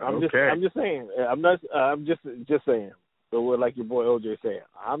 So I'm just saying. I'm just saying. So like your boy OJ saying.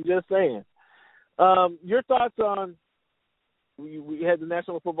 I'm just saying. Your thoughts on? We had the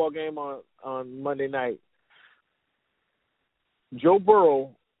National Football Game on Monday night. Joe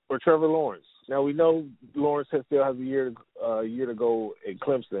Burrow or Trevor Lawrence? Now we know Lawrence still has a year to go in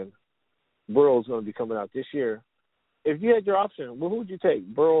Clemson. Burrow's going to be coming out this year. If you had your option, who would you take,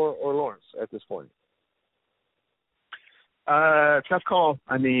 Burrow or Lawrence at this point? Tough call.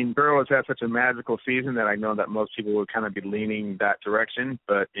 Burrow has had such a magical season that I know that most people would kind of be leaning that direction.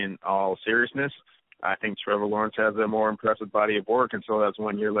 But in all seriousness, I think Trevor Lawrence has a more impressive body of work and still has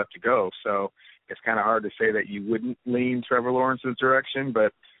 1 year left to go. So it's kind of hard to say that you wouldn't lean Trevor Lawrence's direction.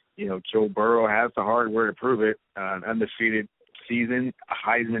 But, Joe Burrow has the hardware to prove it. An undefeated season, a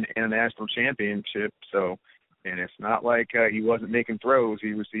Heisman, and a national championship. So, and it's not like he wasn't making throws.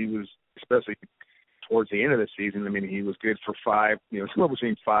 He was especially towards the end of the season. He was good for somewhere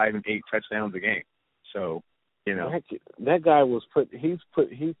between 5 and 8 touchdowns a game. So, that guy he's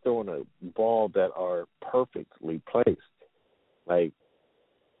throwing a ball that are perfectly placed. Like,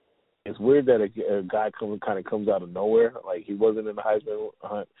 it's weird that a guy comes out of nowhere. Like, he wasn't in the Heisman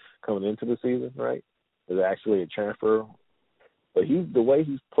hunt coming into the season, right? It's actually a transfer. But the way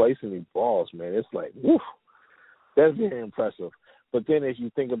he's placing these balls, man, it's like, woof, that's very impressive. But then as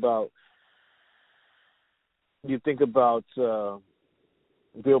you think about Bill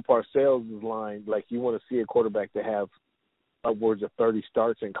Parcells' line, like, you want to see a quarterback to have upwards of 30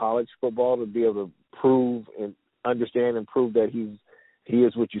 starts in college football to be able to prove and understand and prove that he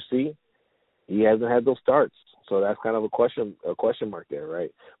is what you see. He hasn't had those starts, so that's kind of a question mark there,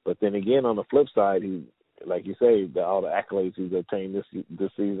 right? But then again, on the flip side, he, like you say, all the accolades he's obtained this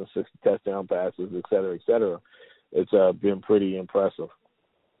season, 60 touchdown passes, et cetera, it's been pretty impressive.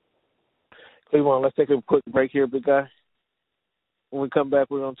 Cleveland, let's take a quick break here, big guy. When we come back,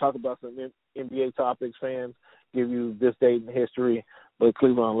 we're going to talk about some NBA topics, fans, give you this date in history. But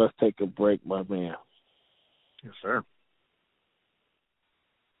Cleveland, let's take a break, my man. Yes, sir.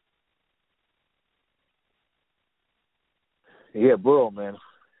 Yeah, Burrow, man.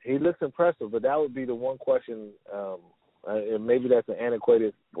 He looks impressive, but that would be the one question, and maybe that's an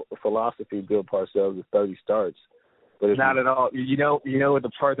antiquated philosophy, Bill Parcells, is 30 starts. But not at all. You know the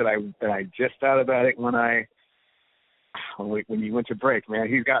part that I just thought about it when you went to break, man.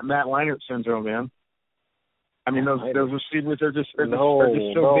 He's got Matt Leinart syndrome, man. I mean, those receivers are just so big.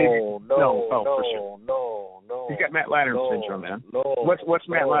 No, for sure. No. He's got Matt Leinart syndrome, man. What's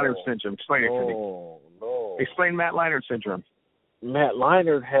Matt Leinart syndrome? Explain it to me. No. Explain Matt Leinart syndrome. Matt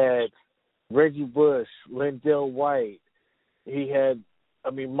Leinart had Reggie Bush, Lindell White. He had,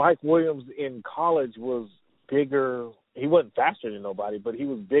 Mike Williams in college was bigger. He wasn't faster than nobody, but he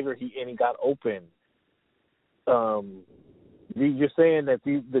was bigger. He got open. You're saying that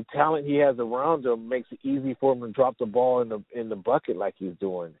the talent he has around him makes it easy for him to drop the ball in the bucket like he's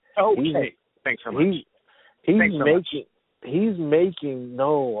doing. Okay. Thanks so much. He's making.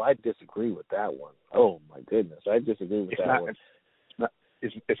 No, I disagree with that one. Oh my goodness, I disagree with that one.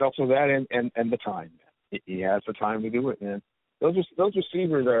 It's also that and the time. He has the time to do it, man. Those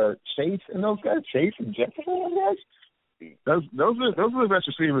receivers are Chase and those guys, Chase and Jefferson, guys. Those are the best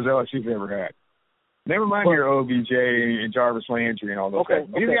receivers LSU's ever had. Never mind your OBJ and Jarvis Landry and all those guys.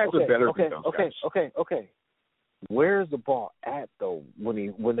 These guys are better than those guys. Okay. Where's the ball at though?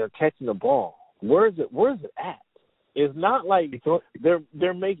 When they're catching the ball, where's it at? It's not like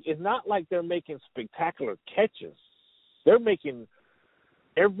It's not like they're making spectacular catches. They're making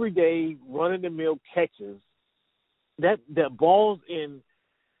everyday run-of-the-mill catches. That ball's in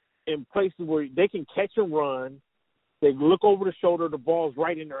places where they can catch and run. They look over the shoulder. The ball's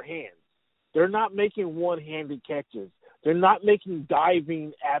right in their hands. They're not making one-handed catches. They're not making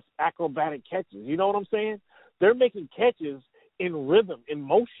diving, acrobatic catches. You know what I'm saying? They're making catches in rhythm, in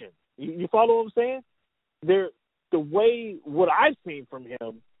motion. You follow what I'm saying? The way what I've seen from him,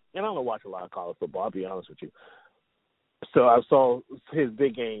 and I don't watch a lot of college football, I'll be honest with you. So I saw his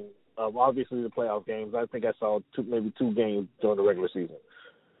big game, obviously the playoff games. I think I saw maybe two games during the regular season.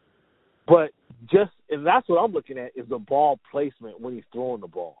 But and that's what I'm looking at is the ball placement when he's throwing the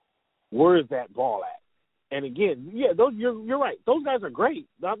ball. Where is that ball at? And again, you're right. Those guys are great.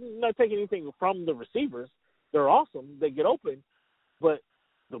 I'm not taking anything from the receivers. They're awesome. They get open. But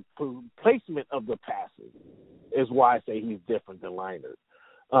the placement of the passes is why I say he's different than Leinart.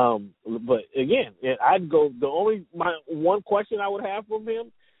 But again, I'd go. My one question I would have from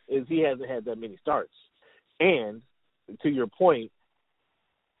him is he hasn't had that many starts. And to your point,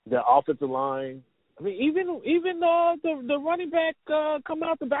 the offensive line. I mean, even the running back coming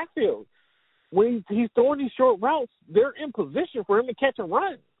out the backfield, when he's throwing these short routes, they're in position for him to catch and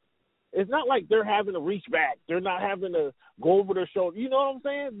run. It's not like they're having to reach back. They're not having to go over their shoulder. You know what I'm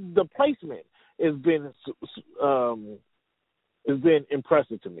saying? The placement has been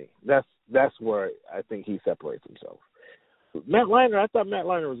impressive to me. That's where I think he separates himself. Matt Leinart, I thought Matt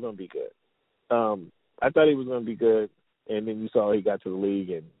Leinart was going to be good. I thought he was going to be good, and then you saw he got to the league,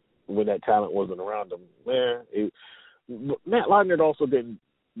 and when that talent wasn't around him, Matt Leinart also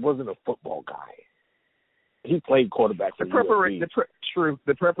wasn't a football guy. He played quarterback for the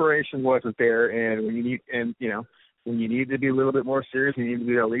preparation wasn't there, and when you need to be a little bit more serious, you need to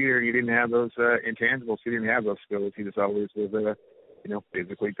be a leader. You didn't have those intangibles. He didn't have those skills. He just always was,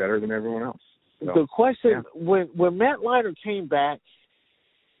 physically better than everyone else. So, the question when Matt Leinart came back,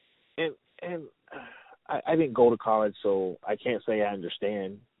 and I didn't go to college, so I can't say I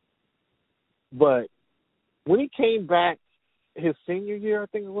understand. But when he came back his senior year, I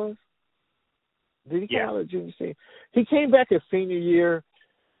think it was. Did he come out of junior senior? He came back his senior year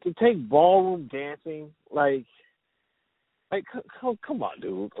to take ballroom dancing. Like, come on,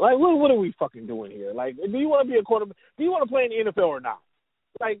 dude. Like, what are we fucking doing here? Like, do you want to be a quarterback? Do you want to play in the NFL or not?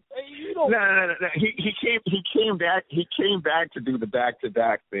 Like, you don't. No. He came back. He came back to do the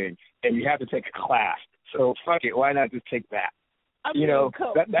back-to-back thing, and you have to take a class. So fuck it. Why not just take that? No.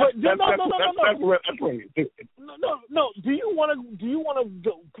 Do you want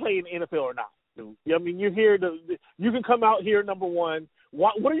to play in the NFL or not, dude? I mean, you're here you can come out here number one.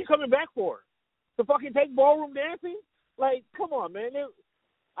 What are you coming back for? To fucking take ballroom dancing? Like, come on, man.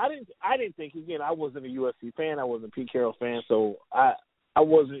 I didn't think. Again, I wasn't a USC fan. I wasn't a Pete Carroll fan, so I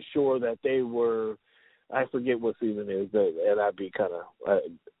wasn't sure that they were. I forget what season it is, and I'd be kind of.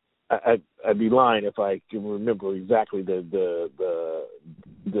 I'd be lying if I can remember exactly the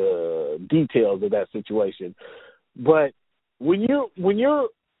details of that situation. But when you've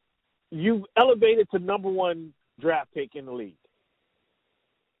elevated to number one draft pick in the league,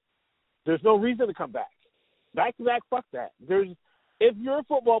 there's no reason to come back. Back to back, fuck that. If you're a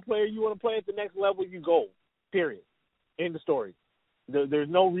football player, you want to play at the next level, you go. Period. End of story. There's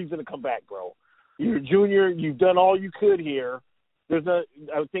no reason to come back, bro. You're a junior. You've done all you could here. I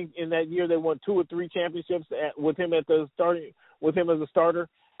think in that year they won 2 or 3 championships with him as a starter.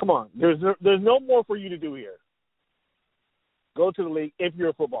 Come on, there's no more for you to do here. Go to the league if you're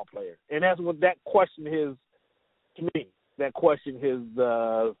a football player, and that's what that question is to me. That question his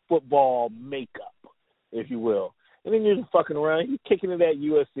football makeup, if you will. And then you're just fucking around. He's kicking it at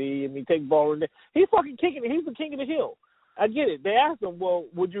USC, and he takes ball in there. He's fucking kicking it. He's the king of the hill. I get it. They asked him, well,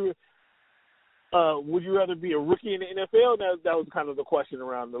 would you rather be a rookie in the NFL? That was kind of the question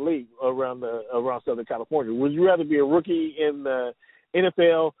around the league, around Southern California. Would you rather be a rookie in the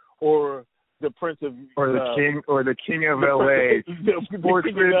NFL or the Prince of the King of LA,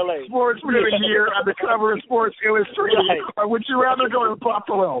 Sportsman of the Year on the cover of Sports Illustrated, right. Or would you rather go to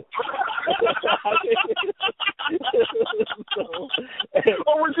Buffalo?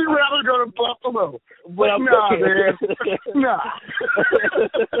 Or would you rather go to Buffalo? Well, nah, man, nah.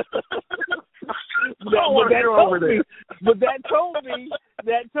 But that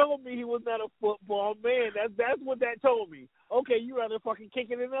told me he was not a football man. That's what that told me. Okay, you rather fucking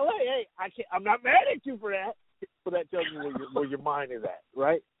kick it in LA. Hey, I'm not mad at you for that. But that tells me where your mind is at,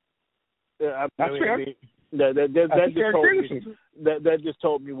 right? That's fair. That just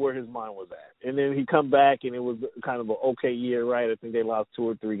told me where his mind was at. And then he come back and it was kind of an okay year, right? I think they lost 2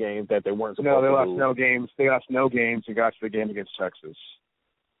 or 3 games that they weren't supposed to lose. No, they lost no games. They lost no games. They got to the game against Texas.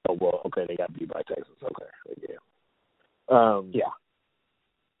 Oh, well, okay, they got beat by Texas. Okay, yeah. Yeah.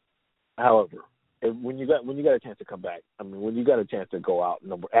 However, when you got a chance to come back, I mean, when you got a chance to go out, he'd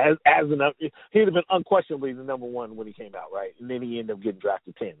have been unquestionably the number one when he came out, right? And then he ended up getting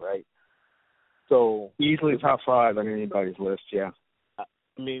drafted 10, right? So easily top 5 on anybody's list, yeah. I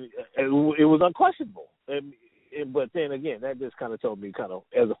mean, it was unquestionable. But then again, that just kind of told me, kind of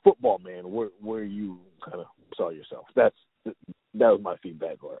as a football man, where you kind of saw yourself. That was my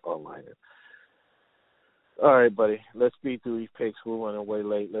feedback online. All right, buddy. Let's speed through these picks. We're running way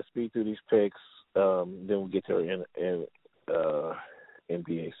late. Let's speed through these picks. Then we'll get to our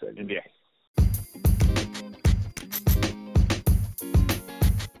NBA segment. NBA.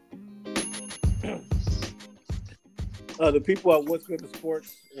 The people at What's Good in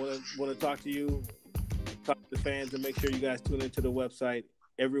Sports want to talk to you, talk to the fans, and make sure you guys tune into the website.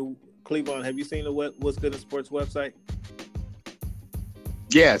 Cleavon, have you seen the What's Good in Sports website?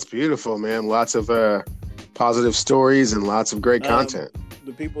 Yeah, it's beautiful, man. Lots of positive stories and lots of great content.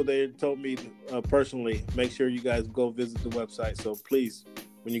 The people there told me personally, make sure you guys go visit the website. So please,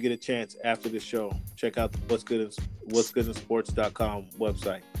 when you get a chance after the show, check out the what'sgoodinsports.com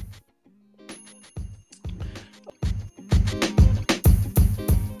website.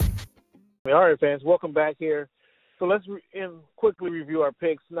 All right, fans, welcome back here. So let's quickly review our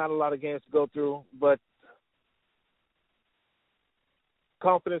picks. Not a lot of games to go through, but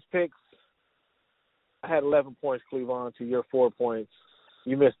confidence picks. I had 11 points, Cleveland, to your 4 points.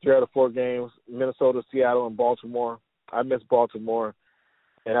 You missed 3 out of 4 games, Minnesota, Seattle, and Baltimore. I missed Baltimore,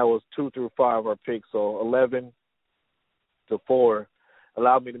 and that was 2 through 5 our picks. So 11 to 4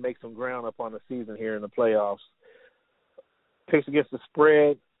 allowed me to make some ground up on the season here in the playoffs. Picks against the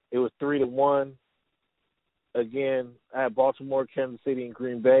spread, it was 3-1. Again, I had Baltimore, Kansas City, and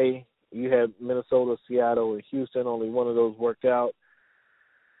Green Bay. You had Minnesota, Seattle, and Houston. Only one of those worked out.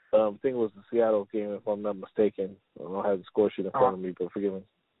 I think it was the Seattle game, if I'm not mistaken. I don't have the score sheet in front of me, but forgive me.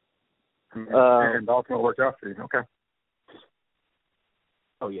 And Baltimore worked out for you. Okay.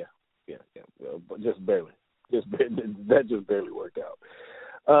 Oh, yeah. But just barely. That just barely worked out.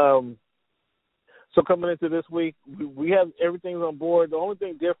 So coming into this week, we have everything's on board. The only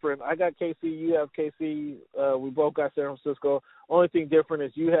thing different, I got KC, you have KC. We both got San Francisco. Only thing different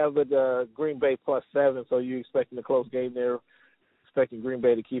is you have the Green Bay +7, so you're expecting a close game there. Expecting Green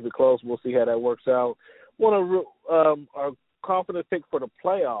Bay to keep it close. We'll see how that works out. Our confident pick for the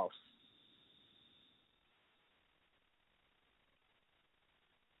playoffs.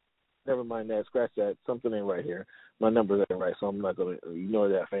 Never mind that. Scratch that. Something ain't right here. My numbers ain't right, so I'm not going to ignore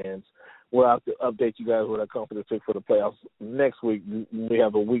that, fans. We'll have to update you guys with our confident pick for the playoffs next week. We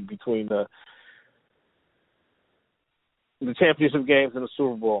have a week between the championship games and the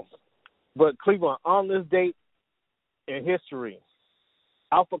Super Bowl. But Cleveland, on this date in history,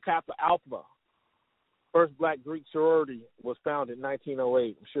 Alpha Kappa Alpha, first black Greek sorority, was founded in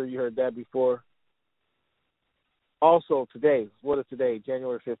 1908. I'm sure you heard that before. Also today, what is today,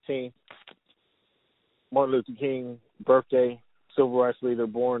 January 15th? Martin Luther King birthday, civil rights leader,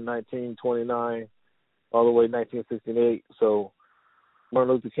 born 1929, all the way 1968. So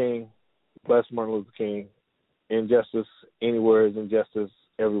Martin Luther King, bless Martin Luther King. Injustice anywhere is injustice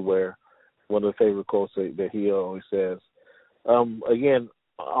everywhere. One of the favorite quotes that he always says. Again,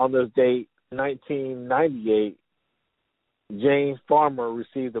 on this date, 1998, James Farmer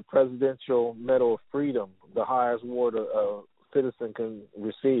received the Presidential Medal of Freedom, the highest award a citizen can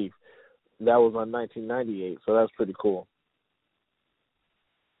receive. That was on 1998, so that's pretty cool.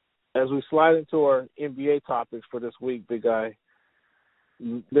 As we slide into our NBA topics for this week, big guy,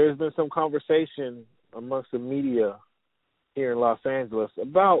 there's been some conversation amongst the media here in Los Angeles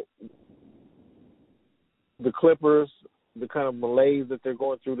about the Clippers, the kind of malaise that they're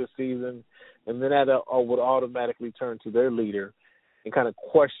going through this season, and then that would automatically turn to their leader and kind of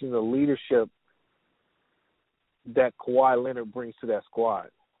question the leadership that Kawhi Leonard brings to that squad.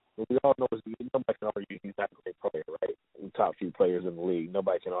 We all know nobody can argue he's not a great player, right? The top few players in the league.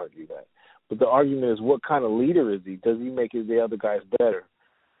 Nobody can argue that. But the argument is, what kind of leader is he? Does he make the other guys better?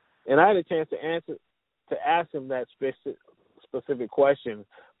 And I had a chance to ask him that specific question.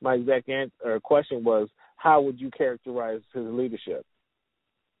 My exact question was, how would you characterize his leadership?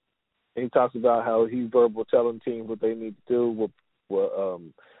 And he talks about how he's verbal, telling teams what they need to do,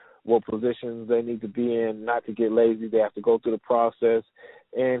 what positions they need to be in, not to get lazy. They have to go through the process,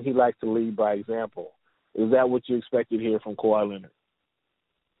 and he likes to lead by example. Is that what you expected here from Kawhi Leonard?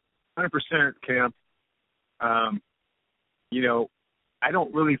 100%, Cam. I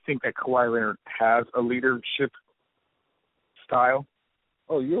don't really think that Kawhi Leonard has a leadership style.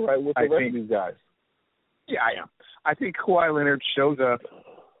 Oh, you're right with the rest of these guys. Yeah, I am. I think Kawhi Leonard shows up.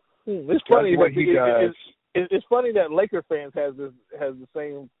 It's funny what he does. It's funny that Laker fans has the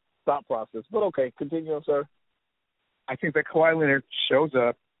same thought process. But okay, continue on, sir. I think that Kawhi Leonard shows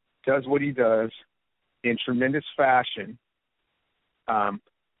up, does what he does in tremendous fashion,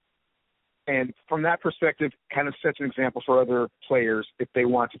 and from that perspective, kind of sets an example for other players if they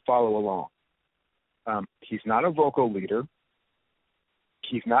want to follow along. He's not a vocal leader.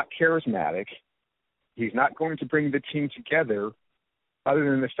 He's not charismatic. He's not going to bring the team together, other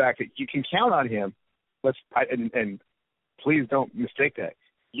than the fact that you can count on him. And please don't mistake that.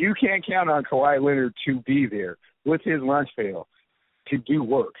 You can't count on Kawhi Leonard to be there with his lunch pail to do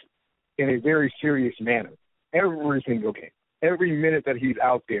work in a very serious manner every single game. Every minute that he's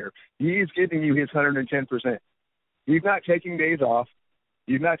out there, he's giving you his 110%. He's not taking days off.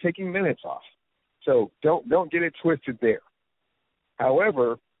 He's not taking minutes off. So don't get it twisted there.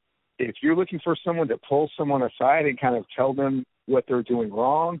 However, if you're looking for someone to pull someone aside and kind of tell them what they're doing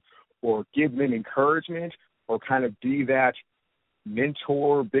wrong, or give them encouragement, or kind of be that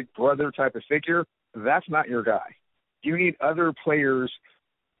mentor, big brother type of figure, that's not your guy. You need other players,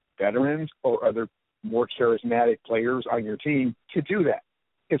 veterans, or other more charismatic players on your team to do that,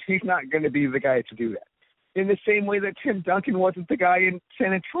 because he's not going to be the guy to do that. In the same way that Tim Duncan wasn't the guy in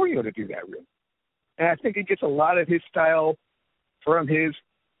San Antonio to do that, really. And I think he gets a lot of his style from his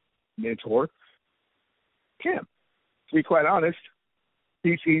mentor, Tim. To be quite honest,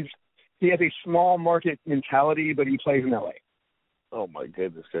 he has a small market mentality, but he plays in L.A. Oh, my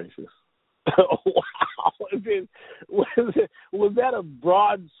goodness gracious. Oh, wow. Was that a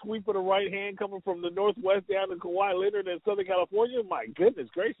broad sweep of the right hand coming from the Northwest down to Kawhi Leonard in Southern California? My goodness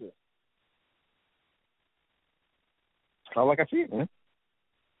gracious. It's kind of like I see it, man.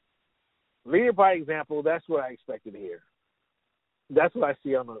 Leader by example, that's what I expected to hear. That's what I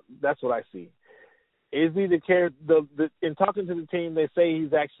see that's what I see. Is he in talking to the team, they say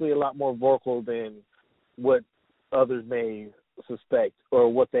he's actually a lot more vocal than what others may suspect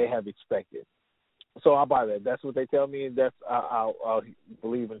or what they have expected. So I'll buy that. That's what they tell me, and I'll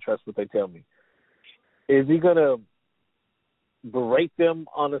believe and trust what they tell me. Is he going to berate them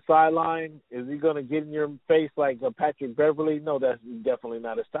on the sideline? Is he going to get in your face like a Patrick Beverly? No, that's definitely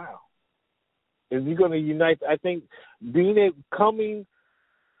not his style. Is he going to unite? I think coming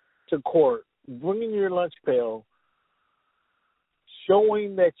to court, bringing your lunch pail,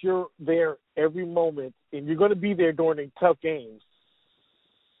 showing that you're there every moment and you're going to be there during the tough games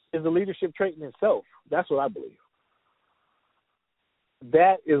is a leadership trait in itself. That's what I believe.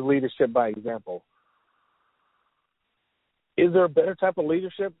 That is leadership by example. Is there a better type of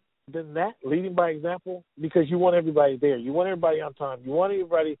leadership than that, leading by example? Because you want everybody there. You want everybody on time. You want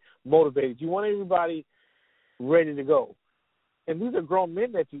everybody motivated. You want everybody ready to go. And these are grown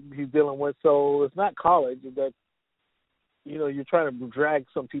men that he's dealing with, so it's not college that, you're trying to drag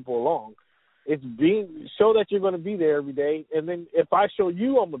some people along. It's show that you're going to be there every day, and then if I show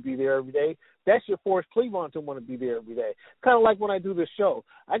you I'm going to be there every day, that's your Forrest Cleveland to want to be there every day. Kind of like when I do this show.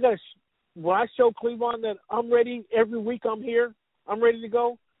 I got to when I show Cleavon that I'm ready every week, I'm here, I'm ready to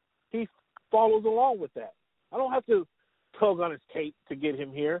go, he follows along with that. I don't have to tug on his tape to get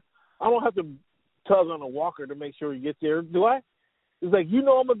him here. I don't have to tug on a walker to make sure he gets there, do I? It's like, I'm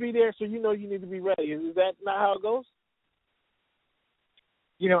going to be there, so you need to be ready. Is that not how it goes?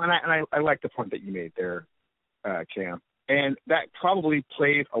 And I like the point that you made there, Cam. And that probably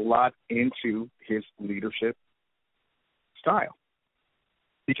played a lot into his leadership style.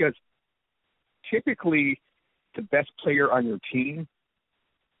 Because typically the best player on your team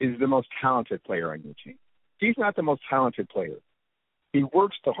is the most talented player on your team. He's not the most talented player. He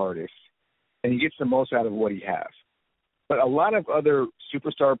works the hardest, and he gets the most out of what he has. But a lot of other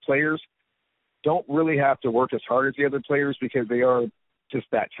superstar players don't really have to work as hard as the other players because they are just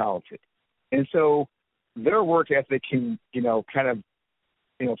that talented. And so their work ethic can, kind of,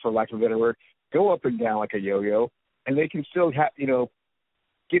 for lack of a better word, go up and down like a yo-yo, and they can still have,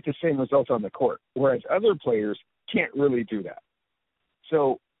 get the same results on the court, whereas other players can't really do that.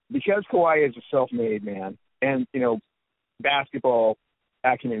 So because Kawhi is a self-made man and, basketball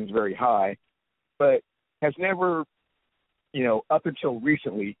acumen is very high, but has never, up until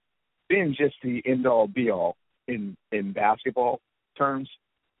recently been just the end-all, be-all in basketball terms,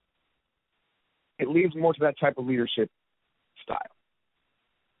 it leads more to that type of leadership style.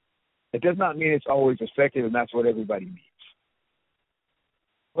 It does not mean it's always effective, and that's what everybody needs.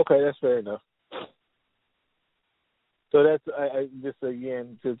 Okay, that's fair enough. So that's just,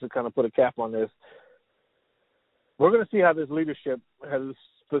 again, to kind of put a cap on this, we're going to see how this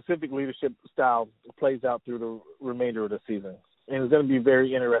specific leadership style plays out through the remainder of the season. And it's going to be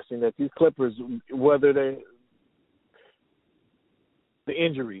very interesting that these Clippers, whether the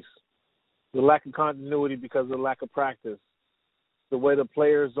injuries, the lack of continuity because of the lack of practice, the way the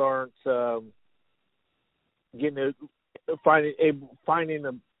players aren't they're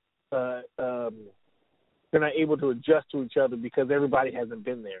not able to adjust to each other because everybody hasn't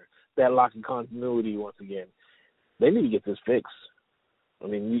been there. That lack of continuity once again. They need to get this fixed. I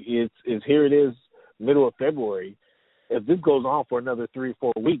mean, it's here it is, middle of February. If this goes on for another 3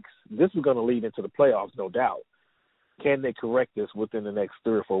 or 4 weeks, this is going to lead into the playoffs, no doubt. Can they correct this within the next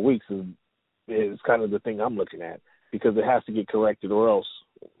 3 or 4 weeks is kind of the thing I'm looking at, because it has to get corrected, or else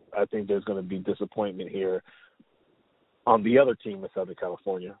I think there's going to be disappointment here on the other team in Southern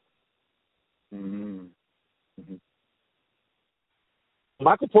California. Mm-hmm. Mm-hmm.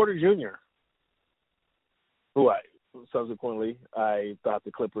 Michael Porter Jr., who I thought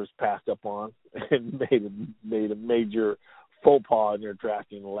the Clippers passed up on and made a major faux pas in their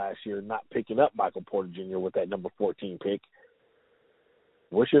drafting last year, not picking up Michael Porter Jr. with that number 14 pick.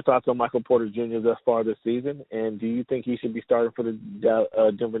 What's your thoughts on Michael Porter Jr. thus far this season, and do you think he should be starting for the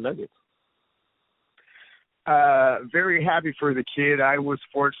Denver Nuggets? Very happy for the kid. I was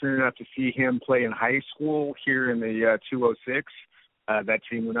fortunate enough to see him play in high school here in the 206. That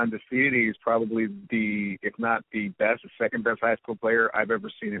team went undefeated. He's probably if not the best, the second best high school player I've ever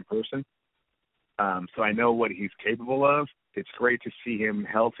seen in person. So I know what he's capable of. It's great to see him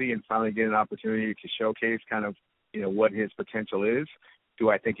healthy and finally get an opportunity to showcase kind of, what his potential is. Do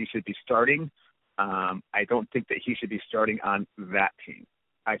I think he should be starting? I don't think that he should be starting on that team.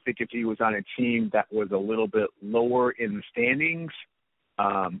 I think if he was on a team that was a little bit lower in the standings,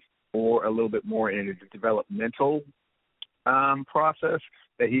 or a little bit more in a developmental process,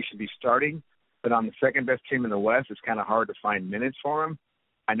 that he should be starting. But on the second best team in the West, it's kind of hard to find minutes for him.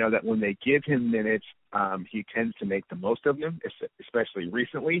 I know that when they give him minutes, he tends to make the most of them, especially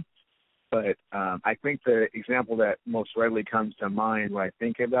recently. But I think the example that most readily comes to mind when I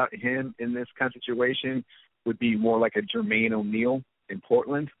think about him in this kind of situation would be more like a Jermaine O'Neal in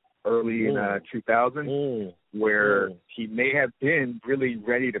Portland early in 2000, where he may have been really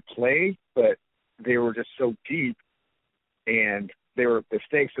ready to play, but they were just so deep and the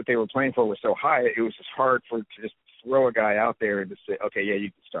stakes that they were playing for were so high, it was just hard to just throw a guy out there and just say, okay, yeah,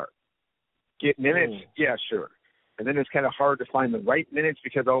 you can start. Get minutes? Yeah, sure. And then it's kind of hard to find the right minutes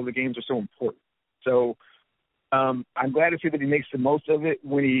because all the games are so important. So I'm glad to see that he makes the most of it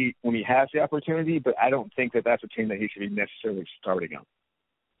when he has the opportunity, but I don't think that that's a team that he should be necessarily starting on.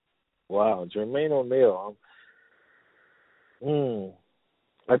 Wow, Jermaine O'Neal.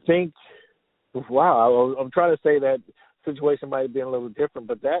 I think, wow, I'm trying to say that situation might have been a little different,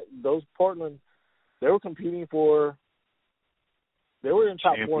 but those Portland, they were competing for, they were in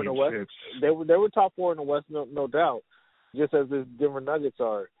top 4 in the West. They were top 4 in the West, no doubt, just as the Denver Nuggets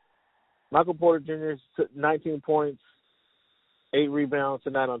are. Michael Porter Jr. 19 points, 8 rebounds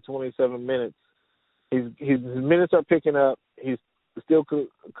tonight on 27 minutes. His minutes are picking up. He's still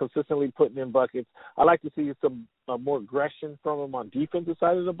consistently putting in buckets. I like to see some more aggression from him on defensive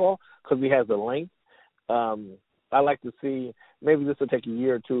side of the ball because he has the length. I like to see, maybe this will take a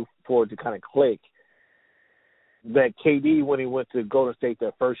year or two for it to kind of click, that KD, when he went to Golden State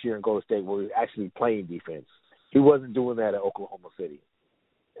that first year in Golden State, was actually playing defense. He wasn't doing that at Oklahoma City.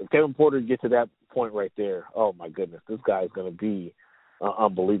 If Kevin Porter gets to that point right there, oh, my goodness, this guy is going to be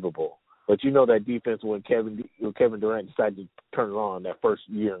unbelievable. But you know that defense, when Kevin Durant decided to turn it on that first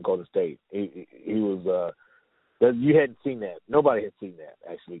year in Golden State, he was you hadn't seen that. Nobody had seen that,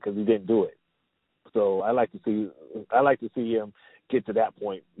 actually, because he didn't do it. So I like to see him get to that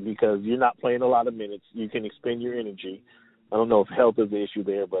point because you're not playing a lot of minutes. You can expend your energy. I don't know if health is the issue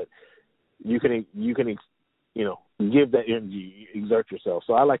there, but you can give that energy, exert yourself.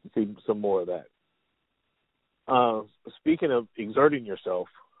 So I like to see some more of that. Speaking of exerting yourself,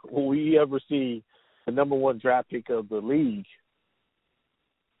 will we ever see the number one draft pick of the league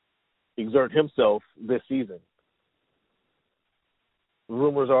exert himself this season?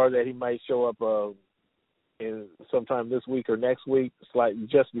 Rumors are that he might show up in sometime this week or next week,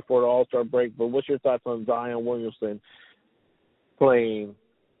 just before the All-Star break. But what's your thoughts on Zion Williamson playing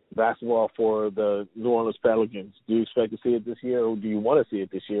basketball for the New Orleans Pelicans? Do you expect to see it this year, or do you want to see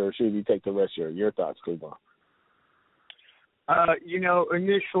it this year, or should he take the rest year? Your thoughts, Cleveland?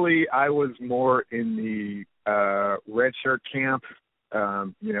 Initially I was more in the redshirt camp.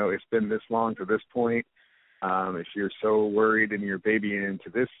 It's been this long to this point. If you're so worried and you're babying him to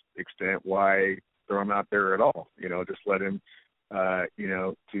this extent, why throw him out there at all? Just let him,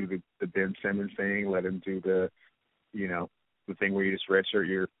 do the Ben Simmons thing. Let him do the thing where you just redshirt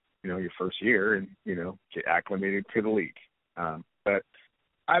your first year and, get acclimated to the league. But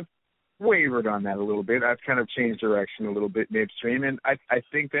I've wavered on that a little bit. I've kind of changed direction a little bit midstream. And I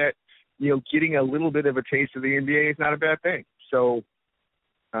think that, getting a little bit of a taste of the NBA is not a bad thing. So,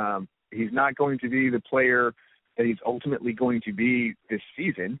 he's not going to be the player that he's ultimately going to be this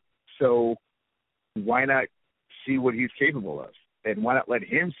season. So why not see what he's capable of? And why not let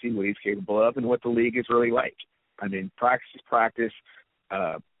him see what he's capable of and what the league is really like? I mean, practice is practice.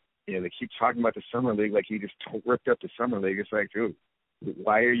 They keep talking about the summer league like he just ripped up the summer league. It's like, dude,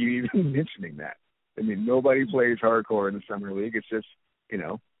 why are you even mentioning that? I mean, nobody plays hardcore in the summer league. It's just,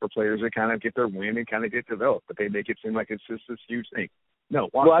 for players that kind of get their win and kind of get developed, but they make it seem like it's just this huge thing. No,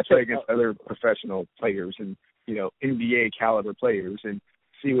 watch to play against other professional players and, NBA caliber players and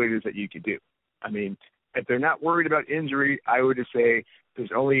see what it is that you can do. I mean, if they're not worried about injury, I would just say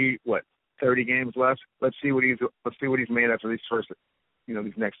there's only 30 games left. Let's see what he's made after these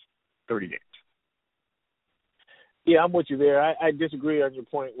these next 30 games. Yeah, I'm with you there. I disagree on your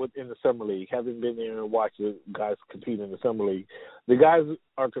point within the summer league. Having been there and watched the guys compete in the summer league, the guys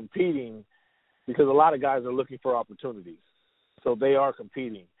are competing because a lot of guys are looking for opportunities. So they are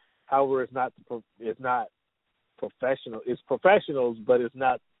competing. However, it's not professional. It's professionals, but it's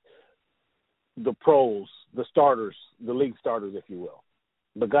not the pros, the starters, the league starters, if you will.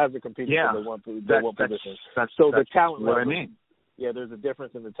 The guys are competing for they want positions. So the talent level. What I mean. Yeah, there's a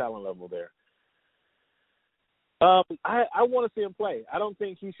difference in the talent level there. I want to see him play. I don't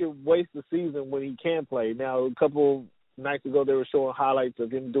think he should waste the season when he can play. Now, a couple nights ago, they were showing highlights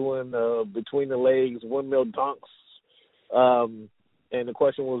of him doing between the legs windmill dunks. And the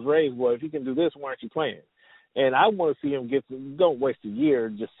question was raised, well, if you can do this, why aren't you playing? And I want to see him don't waste a year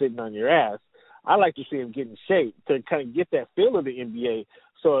just sitting on your ass. I like to see him get in shape to kind of get that feel of the NBA.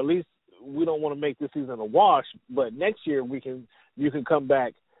 So at least we don't want to make this season a wash, but next year you can come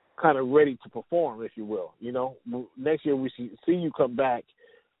back kind of ready to perform, if you will. Next year we see you come back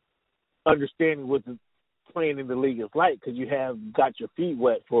understanding what the playing in the league is like because you have got your feet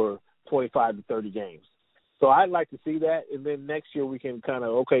wet for 25 to 30 games. So I'd like to see that, and then next year we can kind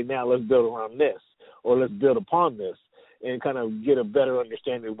of, now let's build around this, or let's build upon this, and kind of get a better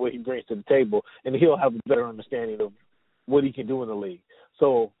understanding of what he brings to the table, and he'll have a better understanding of what he can do in the league.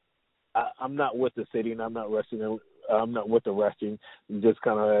 So I'm not with the city, and I'm not with the resting. Just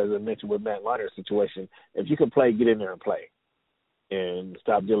kind of, as I mentioned with Matt Leiner's situation, if you can play, get in there and play, and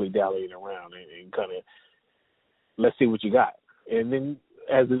stop dilly-dallying around, and kind of let's see what you got. And then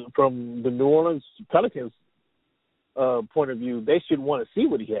from the New Orleans Pelicans point of view, they should want to see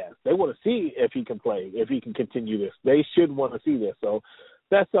what he has. They want to see if he can play, if he can continue this. They should want to see this. So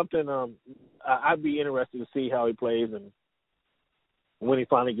that's something I'd be interested to see how he plays and when he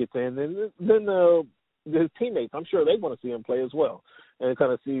finally gets in. And then his teammates, I'm sure they want to see him play as well and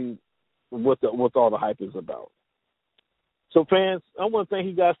kind of see what all the hype is about. So, fans, I want to thank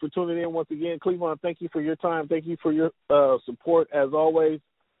you guys for tuning in once again. Cleveland, thank you for your time. Thank you for your support, as always.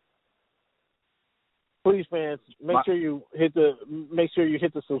 Please, fans, make sure you hit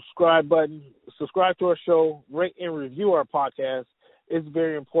the subscribe button. Subscribe to our show. Rate and review our podcast. It's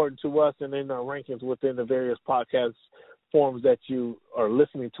very important to us and in our rankings within the various podcast forms that you are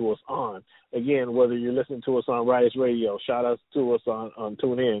listening to us on. Again, whether you're listening to us on Rise Radio, shout out to us on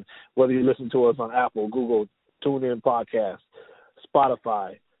TuneIn. Whether you listen to us on Apple, Google, TuneIn Podcast,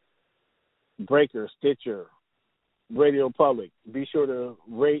 Spotify, Breaker, Stitcher, Radio Public. Be sure to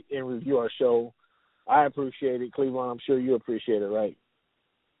rate and review our show. I appreciate it. Cleavon, I'm sure you appreciate it, right?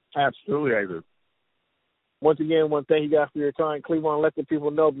 Absolutely, I do. Once again, I want to thank you guys for your time. Cleavon, let the people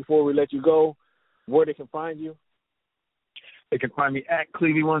know before we let you go where they can find you. They can find me at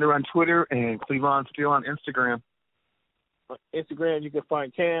Clevie Wonder on Twitter and Cleavon Steele on Instagram. On Instagram, you can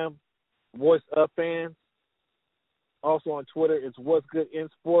find Cam, Voice of Fans. Also on Twitter, it's What's Good in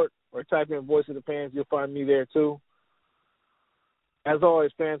Sport, or type in Voice of the Fans. You'll find me there, too. As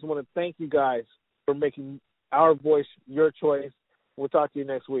always, fans, I want to thank you guys for making our voice your choice. We'll talk to you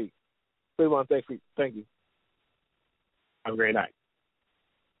next week. Cleavon, thank you. Have a great night.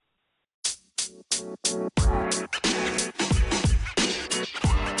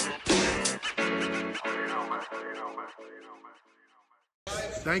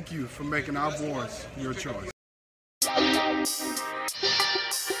 Thank you for making our voice your choice.